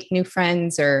to make new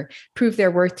friends or prove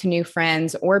their worth to new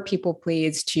friends, or people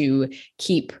please to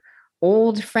keep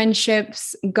old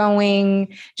friendships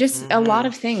going. Just a lot Mm-hmm.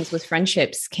 of things with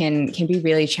friendships can be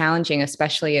really challenging,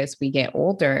 especially as we get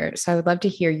older. So I would love to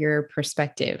hear your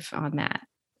perspective on that.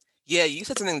 Yeah, you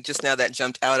said something just now that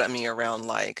jumped out at me around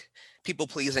like people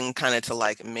pleasing kind of to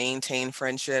like maintain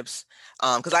friendships.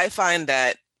 Because I find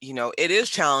that, it is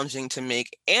challenging to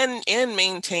make and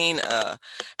maintain a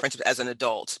friendship as an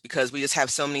adult because we just have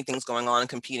so many things going on and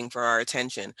competing for our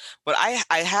attention. But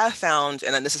I have found,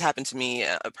 and this has happened to me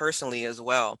personally as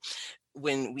well,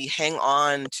 when we hang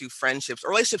on to friendships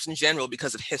or relationships in general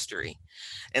because of history.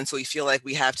 And so we feel like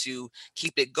we have to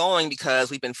keep it going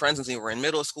because we've been friends since we were in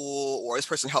middle school, or this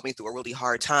person helped me through a really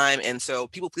hard time. And so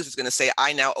people please is going to say,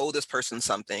 I now owe this person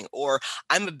something, or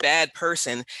I'm a bad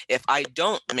person if I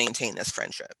don't maintain this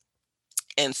friendship.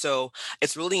 And so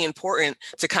it's really important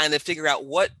to kind of figure out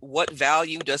what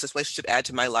value does this relationship add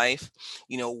to my life?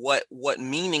 What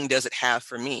meaning does it have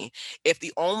for me? If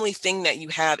the only thing that you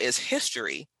have is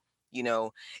history, you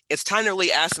know, it's time to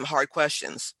really ask some hard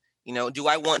questions. Do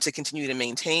I want to continue to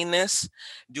maintain this?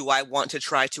 Do I want to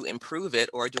try to improve it,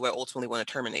 or do I ultimately want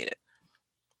to terminate it?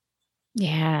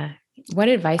 Yeah. What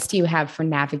advice do you have for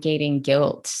navigating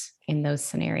guilt in those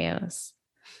scenarios?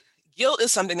 Guilt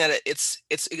is something that it's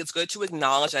good to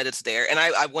acknowledge that it's there, and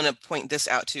I want to point this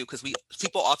out too, because we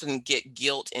people often get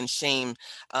guilt and shame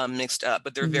mixed up,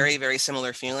 but they're Mm, very, very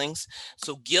similar feelings.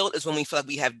 So guilt is when we feel like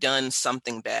we have done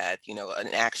something bad,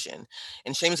 an action,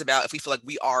 and shame is about if we feel like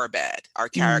we are bad, our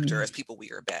character as mm. people, we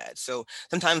are bad. So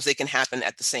sometimes they can happen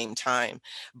at the same time,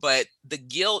 but the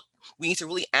guilt, we need to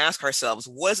really ask ourselves,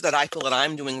 what is it that I feel that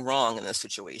I'm doing wrong in this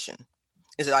situation?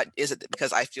 Is it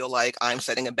because I feel like I'm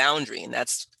setting a boundary and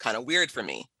that's kind of weird for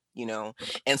me, you know?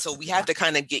 And so we have to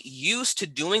kind of get used to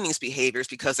doing these behaviors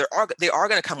because they are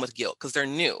going to come with guilt because they're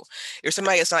new. If you're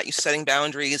somebody that's not used to setting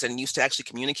boundaries and used to actually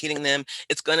communicating them,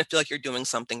 it's going to feel like you're doing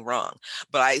something wrong.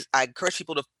 But I encourage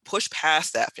people to push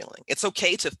past that feeling. It's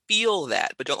okay to feel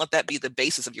that, but don't let that be the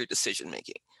basis of your decision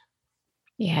making.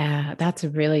 Yeah, that's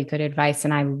really good advice.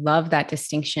 And I love that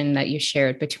distinction that you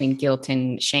shared between guilt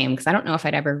and shame, because I don't know if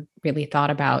I'd ever really thought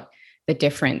about the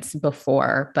difference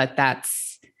before, but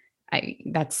that's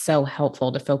so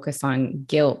helpful to focus on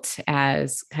guilt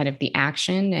as kind of the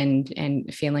action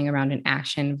and feeling around an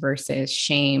action versus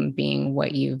shame being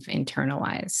what you've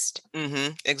internalized.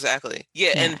 Exactly.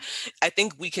 Yeah, Yeah. and I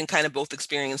think we can kind of both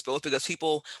experience both because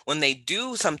people, when they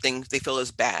do something they feel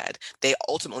is bad, they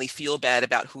ultimately feel bad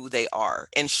about who they are.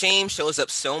 And shame shows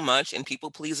up so much in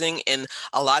people pleasing, and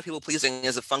a lot of people pleasing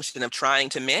is a function of trying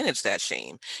to manage that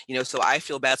shame. So I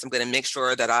feel bad, so I'm going to make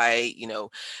sure that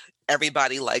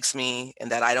everybody likes me and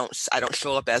that I don't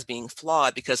show up as being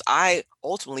flawed because I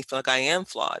ultimately feel like I am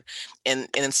flawed. And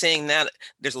in saying that,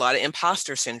 there's a lot of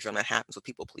imposter syndrome that happens with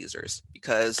people pleasers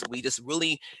because we just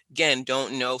really, again,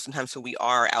 don't know sometimes who we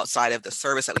are outside of the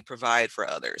service that we provide for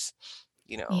others,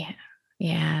 you know. Yeah.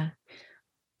 Yeah.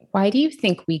 Why do you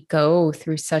think we go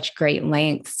through such great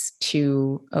lengths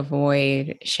to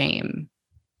avoid shame?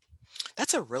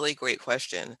 That's a really great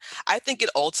question. I think it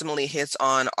ultimately hits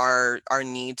on our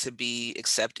need to be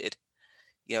accepted.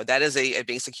 That is a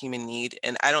basic human need.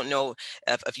 And I don't know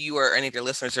if you or any of your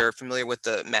listeners are familiar with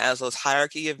the Maslow's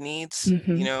hierarchy of needs, you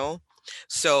Hmm. know?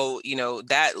 So,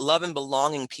 that love and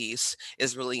belonging piece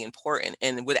is really important.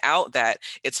 And without that,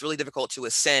 it's really difficult to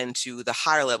ascend to the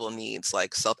higher level needs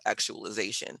like self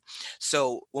actualization.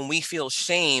 So, when we feel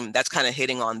shame, that's kind of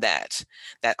hitting on that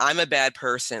I'm a bad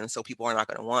person. So, people are not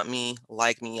going to want me,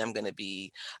 like me. I'm going to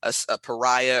be a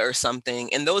pariah or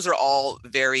something. And those are all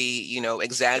very,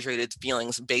 exaggerated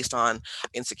feelings based on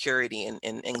insecurity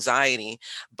and anxiety.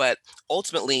 But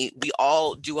ultimately, we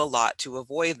all do a lot to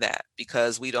avoid that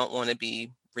because we don't want to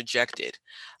be rejected.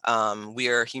 We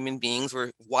are human beings,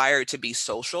 we're wired to be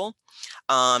social.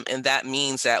 And that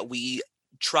means that we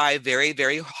try very,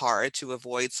 very hard to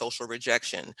avoid social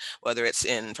rejection, whether it's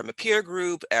in from a peer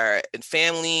group or in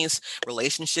families,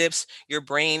 relationships. Your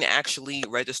brain actually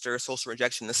registers social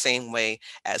rejection the same way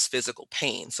as physical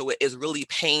pain. So it is really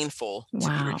painful to be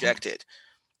Wow. rejected.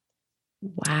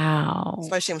 That's Wow.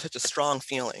 why shame is such a strong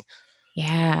feeling.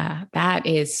 Yeah, that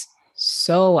is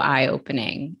so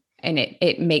eye-opening. And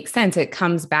it makes sense. It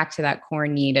comes back to that core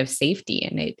need of safety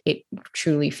and it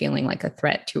truly feeling like a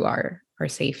threat to our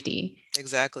safety.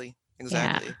 Exactly. Yeah.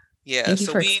 Exactly. Yeah. Thank you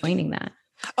So for we explaining that.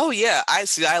 Oh yeah, I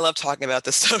see. I love talking about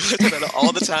this stuff. I talk about it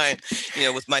all the time,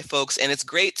 with my folks, and it's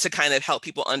great to kind of help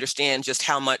people understand just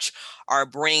how much our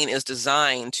brain is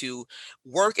designed to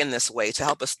work in this way to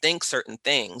help us think certain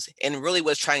things. And really,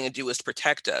 what it's trying to do is to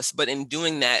protect us. But in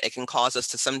doing that, it can cause us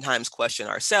to sometimes question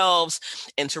ourselves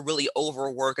and to really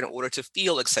overwork in order to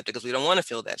feel accepted because we don't want to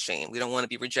feel that shame. We don't want to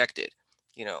be rejected.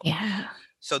 You know. Yeah.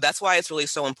 So that's why it's really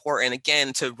so important,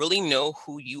 again, to really know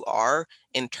who you are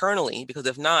internally, because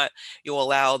if not, you'll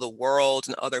allow the world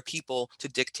and other people to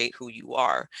dictate who you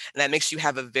are. And that makes you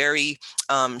have a very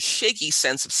shaky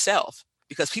sense of self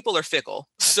because people are fickle.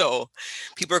 So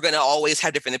people are going to always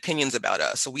have different opinions about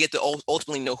us. So we have to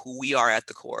ultimately know who we are at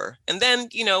the core. And then,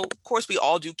 of course, we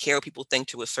all do care what people think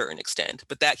to a certain extent,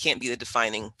 but that can't be the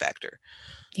defining factor.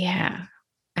 Yeah,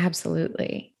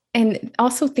 absolutely. And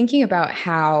also thinking about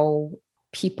how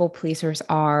people pleasers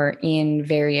are in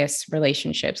various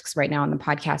relationships, because right now on the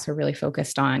podcast, we're really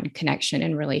focused on connection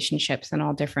and relationships in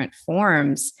all different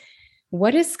forms.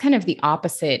 What is kind of the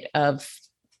opposite of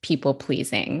people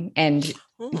pleasing? And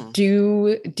Hmm.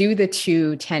 do the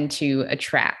two tend to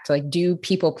attract? Like, do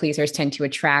people pleasers tend to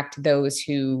attract those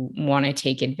who want to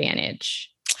take advantage?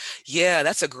 Yeah,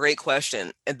 that's a great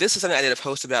question. And this is something I did a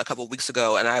post about a couple of weeks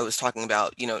ago, and I was talking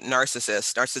about,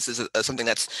 narcissists. Narcissists is something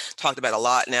that's talked about a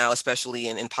lot now, especially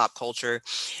in pop culture.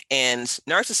 And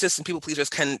narcissists and people pleasers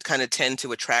can kind of tend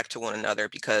to attract to one another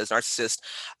because narcissists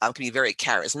can be very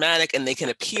charismatic and they can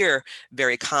appear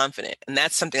very confident. And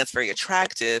that's something that's very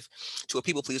attractive to a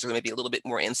people pleaser who may be a little bit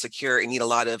more insecure and need a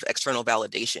lot of external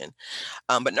validation.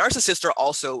 But narcissists are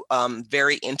also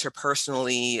very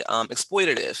interpersonally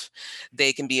exploitative.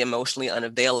 They can be emotionally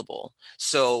unavailable.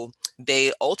 So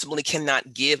they ultimately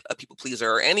cannot give a people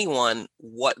pleaser or anyone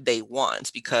what they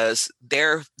want because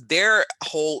their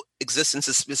whole existence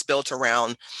is built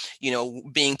around,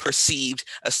 being perceived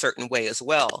a certain way as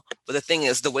well. But the thing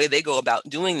is, the way they go about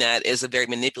doing that is a very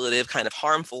manipulative, kind of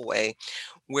harmful way,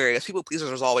 whereas people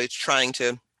pleasers are always trying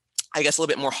to, I guess, a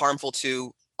little bit more harmful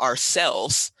to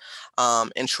ourselves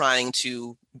and trying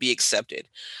to be accepted.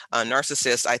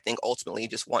 Narcissists, I think, ultimately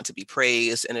just want to be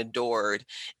praised and adored,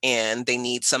 and they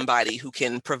need somebody who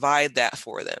can provide that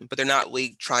for them, but they're not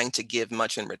really trying to give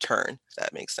much in return, if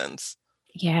that makes sense.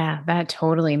 Yeah, that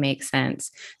totally makes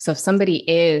sense. So if somebody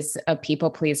is a people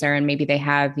pleaser and maybe they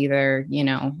have either,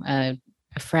 a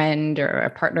friend or a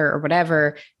partner or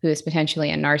whatever who is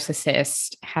potentially a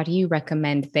narcissist, how do you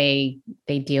recommend they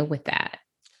deal with that?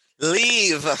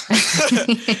 Leave.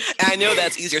 I know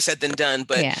that's easier said than done,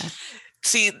 but Yeah.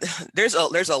 see, there's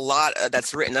a lot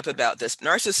that's written up about this.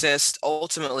 Narcissists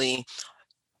ultimately,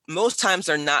 most times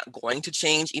they're not going to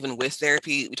change even with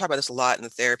therapy. We talk about this a lot in the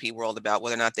therapy world about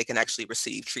whether or not they can actually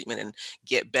receive treatment and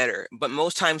get better. But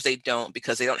most times they don't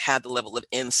because they don't have the level of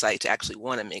insight to actually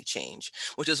want to make change,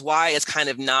 which is why it's kind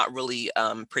of not really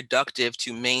productive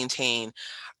to maintain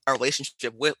a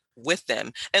relationship with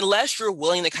them unless you're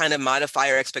willing to kind of modify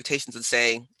your expectations and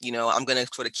say, I'm going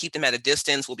to sort of keep them at a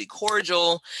distance, we'll be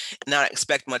cordial, not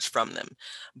expect much from them.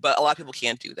 But a lot of people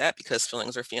can't do that because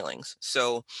feelings are feelings.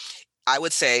 So I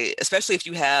would say, especially if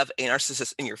you have a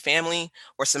narcissist in your family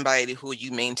or somebody who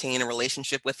you maintain a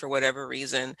relationship with for whatever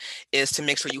reason, is to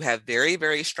make sure you have very,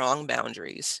 very strong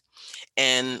boundaries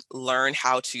and learn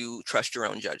how to trust your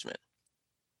own judgment.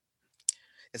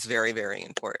 It's very, very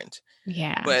important.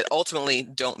 Yeah. But ultimately,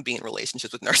 don't be in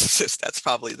relationships with narcissists. That's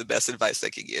probably the best advice I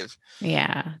could give.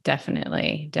 Yeah,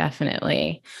 definitely.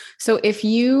 Definitely. So if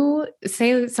you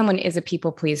say that someone is a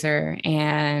people pleaser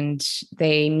and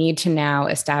they need to now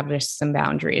establish some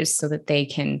boundaries so that they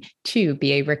can too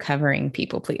be a recovering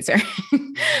people pleaser.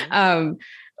 Mhm. um,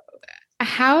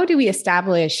 how do we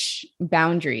establish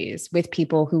boundaries with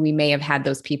people who we may have had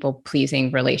those people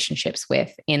pleasing relationships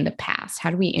with in the past?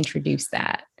 How do we introduce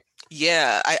that?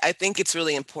 Yeah, I think it's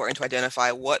really important to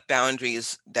identify what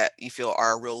boundaries that you feel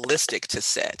are realistic to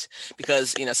set.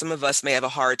 Because, some of us may have a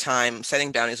hard time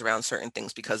setting boundaries around certain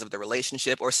things because of the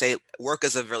relationship, or say work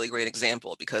is a really great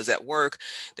example, because at work,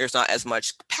 there's not as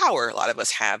much power a lot of us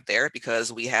have there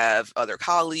because we have other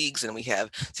colleagues and we have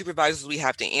supervisors we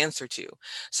have to answer to.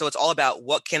 So it's all about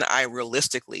what can I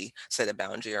realistically set a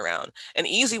boundary around. An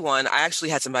easy one, I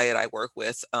actually had somebody that I work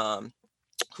with.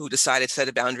 Who decided to set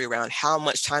a boundary around how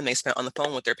much time they spent on the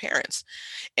phone with their parents.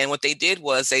 And what they did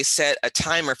was they set a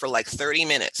timer for like 30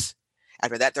 minutes.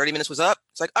 After that 30 minutes was up,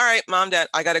 it's like, all right, mom, dad,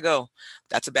 I got to go.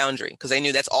 That's a boundary because they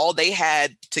knew that's all they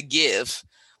had to give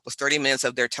was 30 minutes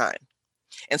of their time.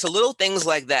 And so little things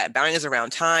like that, boundaries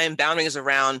around time, boundaries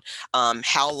around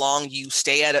how long you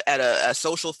stay at a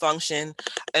social function,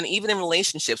 and even in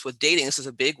relationships with dating, this is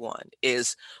a big one,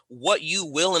 is what you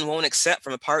will and won't accept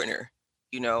from a partner.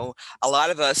 You know, a lot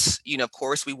of us, of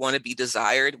course, we want to be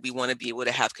desired. We want to be able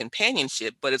to have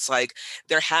companionship, but it's like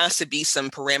there has to be some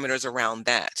parameters around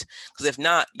that. Because if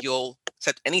not, you'll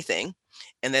accept anything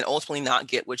and then ultimately not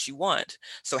get what you want.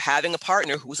 So having a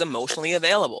partner who's emotionally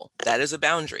available, that is a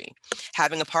boundary.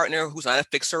 Having a partner who's not a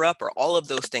fixer-upper, all of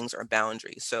those things are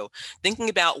boundaries. So thinking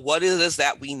about what it is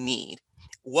that we need,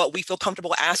 what we feel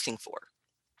comfortable asking for.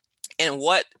 And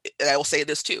I will say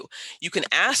this too, you can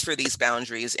ask for these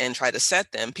boundaries and try to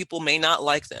set them. People may not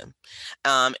like them.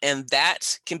 And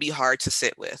that can be hard to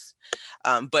sit with.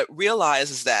 But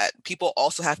realize is that people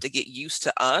also have to get used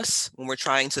to us when we're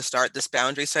trying to start this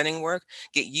boundary setting work,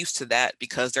 get used to that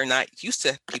because they're not used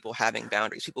to people having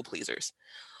boundaries, people pleasers.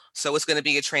 So it's going to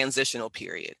be a transitional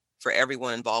period for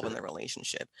everyone involved in the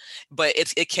relationship. But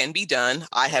it can be done.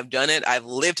 I have done it. I've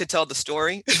lived to tell the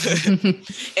story.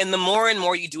 And the more and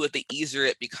more you do it, the easier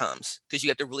it becomes because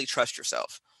you have to really trust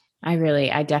yourself.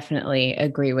 I definitely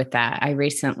agree with that. I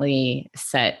recently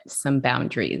set some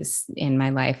boundaries in my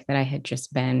life that I had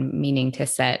just been meaning to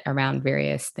set around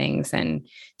various things, and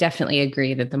definitely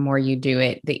agree that the more you do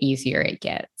it, the easier it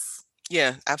gets.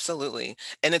 Yeah, absolutely.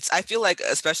 And I feel like,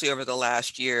 especially over the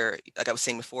last year, like I was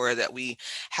saying before, that we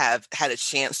have had a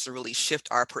chance to really shift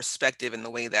our perspective in the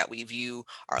way that we view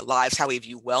our lives, how we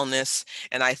view wellness.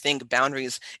 And I think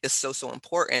boundaries is so, so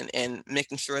important in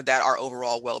making sure that our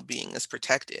overall well-being is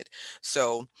protected.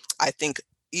 So I think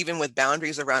even with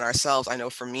boundaries around ourselves, I know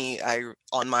for me,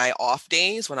 on my off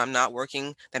days when I'm not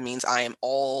working, that means I am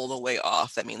all the way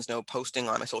off. That means no posting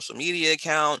on my social media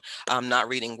account. I'm not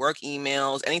reading work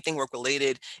emails. Anything work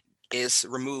related is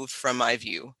removed from my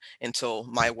view until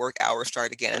my work hours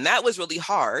start again. And that was really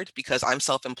hard because I'm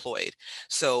self-employed.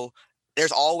 So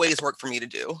there's always work for me to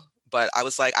do. But I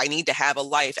was like, I need to have a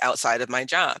life outside of my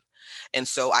job. And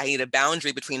so I need a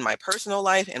boundary between my personal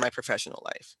life and my professional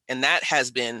life. And that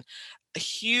has been a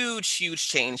huge, huge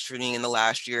change for me in the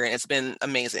last year. And it's been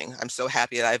amazing. I'm so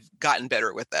happy that I've gotten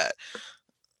better with that.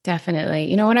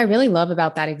 Definitely. You know, what I really love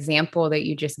about that example that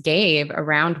you just gave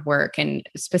around work, and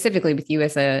specifically with you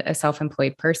as a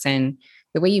self-employed person,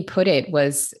 the way you put it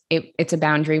was it's a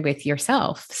boundary with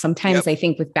yourself. Yep. Sometimes I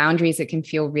think with boundaries, it can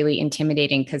feel really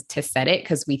intimidating because to set it,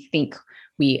 because we think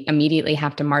we immediately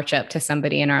have to march up to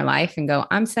somebody in our life and go,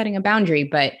 I'm setting a boundary.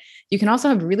 But you can also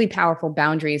have really powerful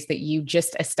boundaries that you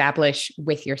just establish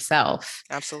with yourself,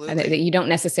 and that Absolutely. you don't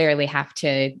necessarily have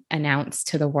to announce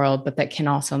to the world, but that can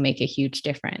also make a huge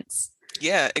difference.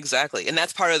 Yeah, exactly. And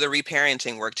that's part of the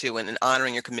reparenting work too, and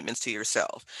honoring your commitments to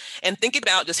yourself. And think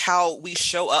about just how we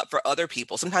show up for other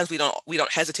people. Sometimes we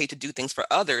don't hesitate to do things for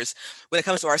others. When it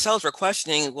comes to ourselves, we're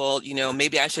questioning, well,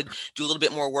 maybe I should do a little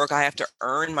bit more work. I have to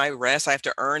earn my rest. I have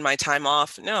to earn my time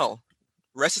off. No,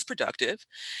 rest is productive,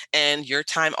 and your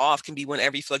time off can be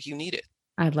whenever you feel like you need it.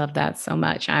 I love that so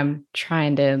much. I'm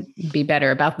trying to be better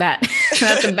about that.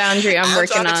 That's a boundary I'm I'm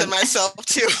working talking to on. myself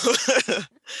too.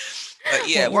 But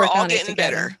yeah, We'll we're work all on it getting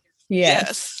better. together. Yes.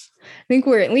 Yes. I think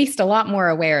we're at least a lot more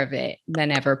aware of it than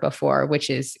ever before,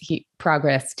 which is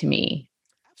progress to me.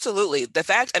 Absolutely. The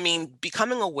fact, I mean,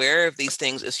 becoming aware of these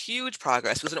things is huge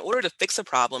progress because in order to fix a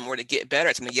problem or to get better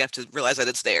at something, you have to realize that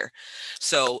it's there.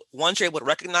 So once you're able to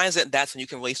recognize it, that's when you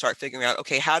can really start figuring out,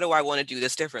 okay, how do I want to do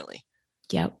this differently?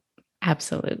 Yep,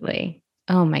 absolutely.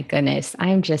 Oh my goodness.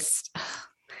 I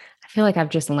feel like I've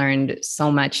just learned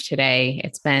so much today.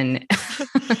 It's been,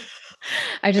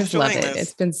 I just love Enjoying it. It's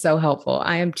this. been so helpful.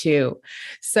 I am too.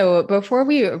 So before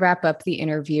we wrap up the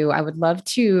interview, I would love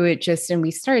to and we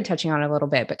started touching on it a little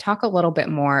bit, but talk a little bit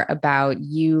more about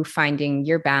you finding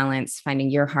your balance,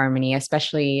 finding your harmony,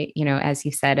 especially, as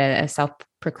you said, a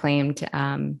self-proclaimed,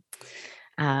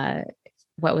 uh,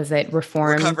 what was it?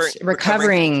 Recovering people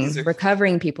pleaser.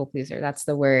 Recovering people pleaser. That's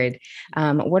the word.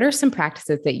 What are some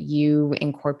practices that you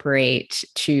incorporate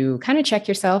to kind of check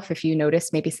yourself if you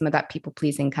notice maybe some of that people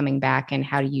pleasing coming back, and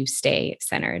how do you stay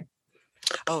centered?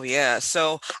 Oh yeah.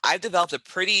 So I've developed a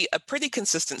pretty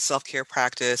consistent self-care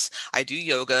practice. I do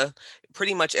yoga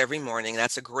pretty much every morning.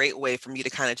 That's a great way for me to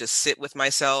kind of just sit with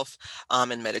myself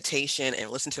in meditation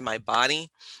and listen to my body.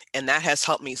 And that has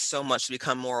helped me so much to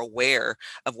become more aware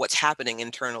of what's happening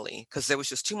internally because there was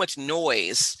just too much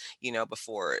noise,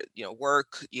 before,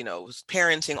 work,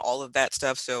 parenting, all of that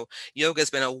stuff. So yoga has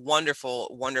been a wonderful,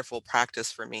 wonderful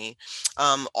practice for me.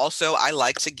 Also, I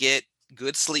like to get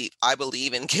good sleep. I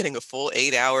believe in getting a full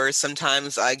 8 hours.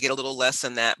 Sometimes I get a little less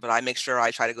than that, but I make sure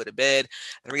I try to go to bed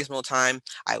at a reasonable time.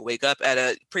 I wake up at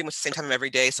a pretty much the same time every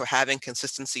day. So having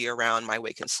consistency around my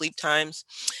wake and sleep times.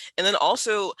 And then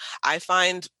also I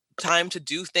find time to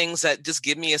do things that just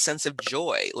give me a sense of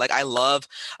joy. Like I love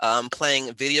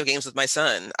playing video games with my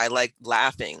son. I like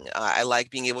laughing. I like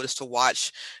being able just to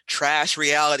watch trash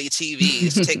reality TV,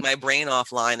 just to take my brain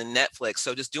offline and Netflix.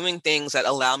 So just doing things that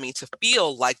allow me to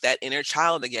feel like that inner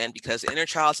child again, because inner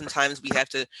child sometimes we have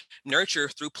to nurture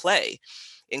through play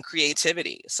and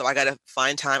creativity. So I got to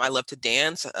find time. I love to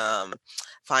dance,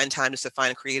 find time just to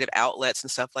find creative outlets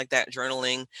and stuff like that,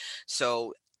 journaling.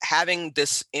 So having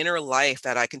this inner life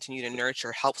that I continue to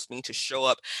nurture helps me to show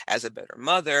up as a better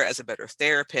mother, as a better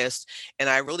therapist. And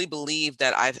I really believe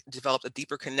that I've developed a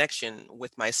deeper connection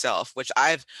with myself, which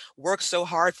I've worked so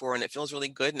hard for, and it feels really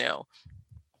good now.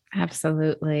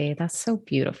 Absolutely. That's so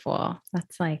beautiful.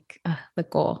 That's like the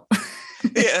goal.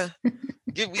 Yeah.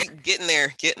 Getting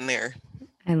there.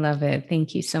 I love it.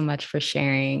 Thank you so much for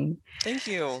sharing. Thank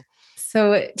you.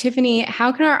 So, Tiffany,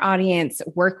 how can our audience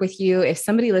work with you if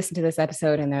somebody listened to this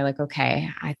episode and they're like, okay,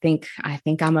 I think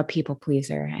I'm a people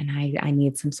pleaser and I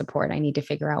need some support. I need to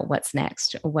figure out what's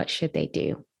next. What should they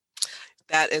do?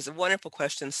 That is a wonderful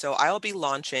question. So I'll be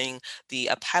launching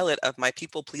a pilot of my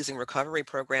people pleasing recovery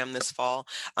program this fall.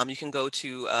 You can go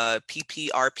to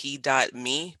pprp.me,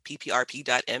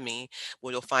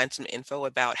 where you'll find some info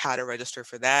about how to register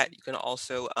for that. You can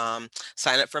also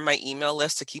sign up for my email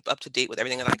list to keep up to date with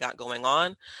everything that I got going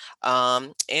on.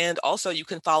 And also you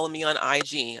can follow me on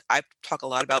IG. I talk a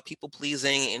lot about people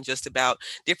pleasing and just about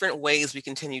different ways we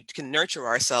can nurture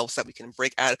ourselves so that we can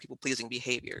break out of people pleasing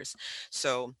behaviors.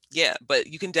 So yeah, but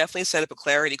you can definitely set up a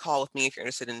clarity call with me if you're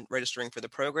interested in registering for the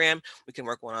program. We can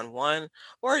work one-on-one,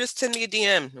 or just send me a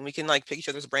DM and we can like pick each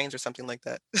other's brains or something like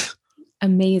that.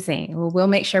 Amazing. Well, we'll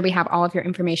make sure we have all of your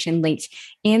information linked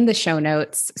in the show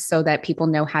notes so that people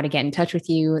know how to get in touch with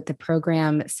you. The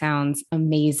program sounds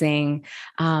amazing.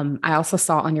 I also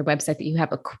saw on your website that you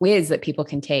have a quiz that people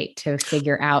can take to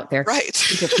figure out their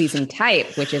people-pleasing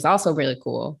type, which is also really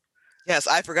cool. Yes,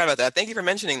 I forgot about that. Thank you for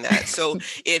mentioning that. So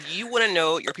if you want to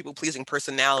know your people-pleasing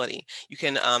personality, you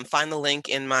can find the link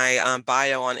in my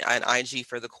bio on IG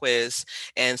for the quiz.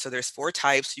 And so there's 4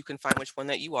 types. You can find which one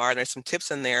that you are. And there's some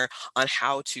tips in there on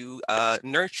how to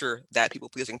nurture that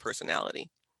people-pleasing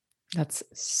personality. That's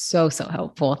so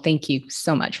helpful. Thank you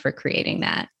so much for creating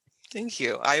that. Thank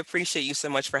you. I appreciate you so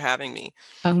much for having me.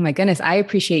 Oh my goodness. I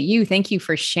appreciate you. Thank you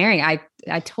for sharing. I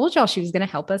told y'all she was going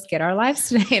to help us get our lives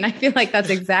today. And I feel like that's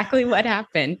exactly what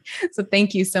happened. So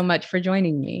thank you so much for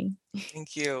joining me.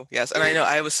 Thank you. Yes. And I know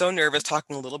I was so nervous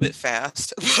talking a little bit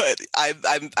fast, but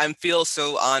I feel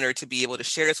so honored to be able to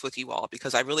share this with you all,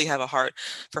 because I really have a heart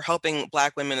for helping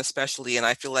Black women, especially. And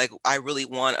I feel like I really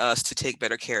want us to take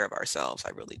better care of ourselves.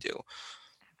 I really do.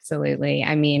 Absolutely.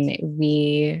 I mean,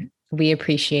 we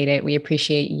appreciate it. We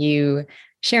appreciate you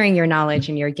sharing your knowledge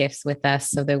and your gifts with us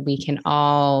so that we can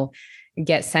all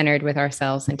get centered with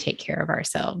ourselves and take care of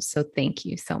ourselves. So thank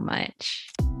you so much.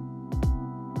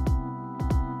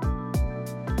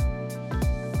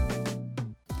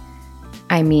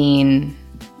 I mean,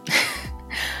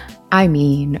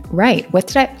 right. What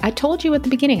did I told you at the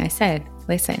beginning, I said,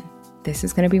 listen, this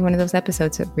is going to be one of those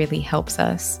episodes that really helps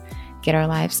us get our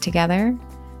lives together.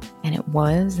 And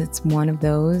it's one of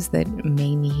those that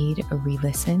may need a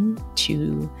re-listen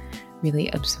to really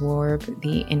absorb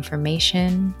the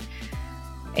information.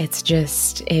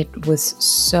 It was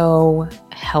so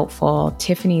helpful.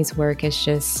 Tiffany's work is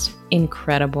just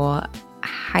incredible.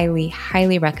 Highly,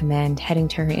 highly recommend heading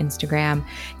to her Instagram,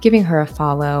 giving her a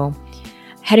follow,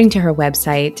 heading to her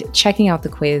website, checking out the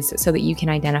quiz so that you can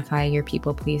identify your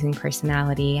people-pleasing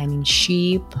personality. I mean,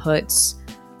 she puts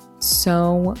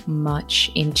so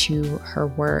much into her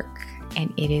work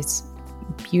and it is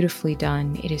beautifully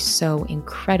done. It is so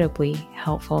incredibly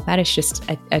helpful. That is just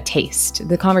a taste.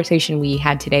 The conversation we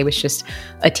had today was just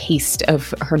a taste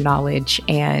of her knowledge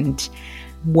and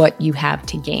what you have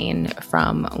to gain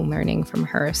from learning from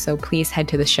her. So please head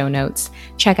to the show notes,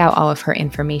 check out all of her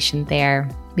information there,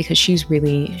 because she's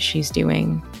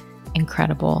doing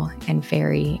incredible and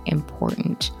very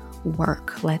important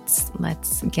work. Let's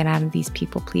get out of these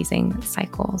people-pleasing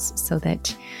cycles so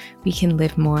that we can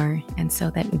live more and so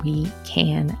that we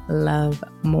can love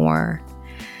more.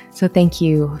 So thank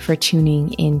you for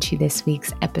tuning into this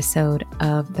week's episode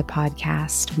of the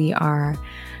podcast. We are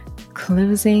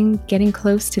getting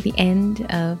close to the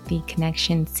end of the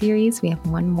Connection series. We have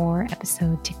one more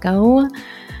episode to go.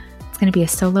 It's going to be a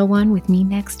solo one with me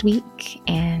next week,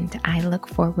 and I look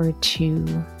forward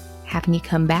to having you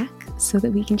come back so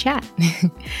that we can chat.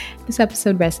 If this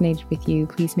episode resonated with you,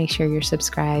 please make sure you're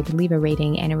subscribed, leave a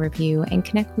rating and a review, and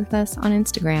connect with us on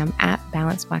Instagram at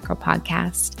Balanced Black Girl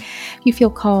Podcast. If you feel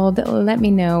called, let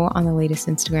me know on the latest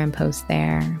Instagram post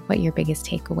there what your biggest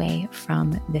takeaway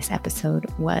from this episode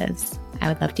was. I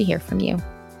would love to hear from you.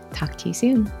 Talk to you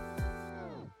soon.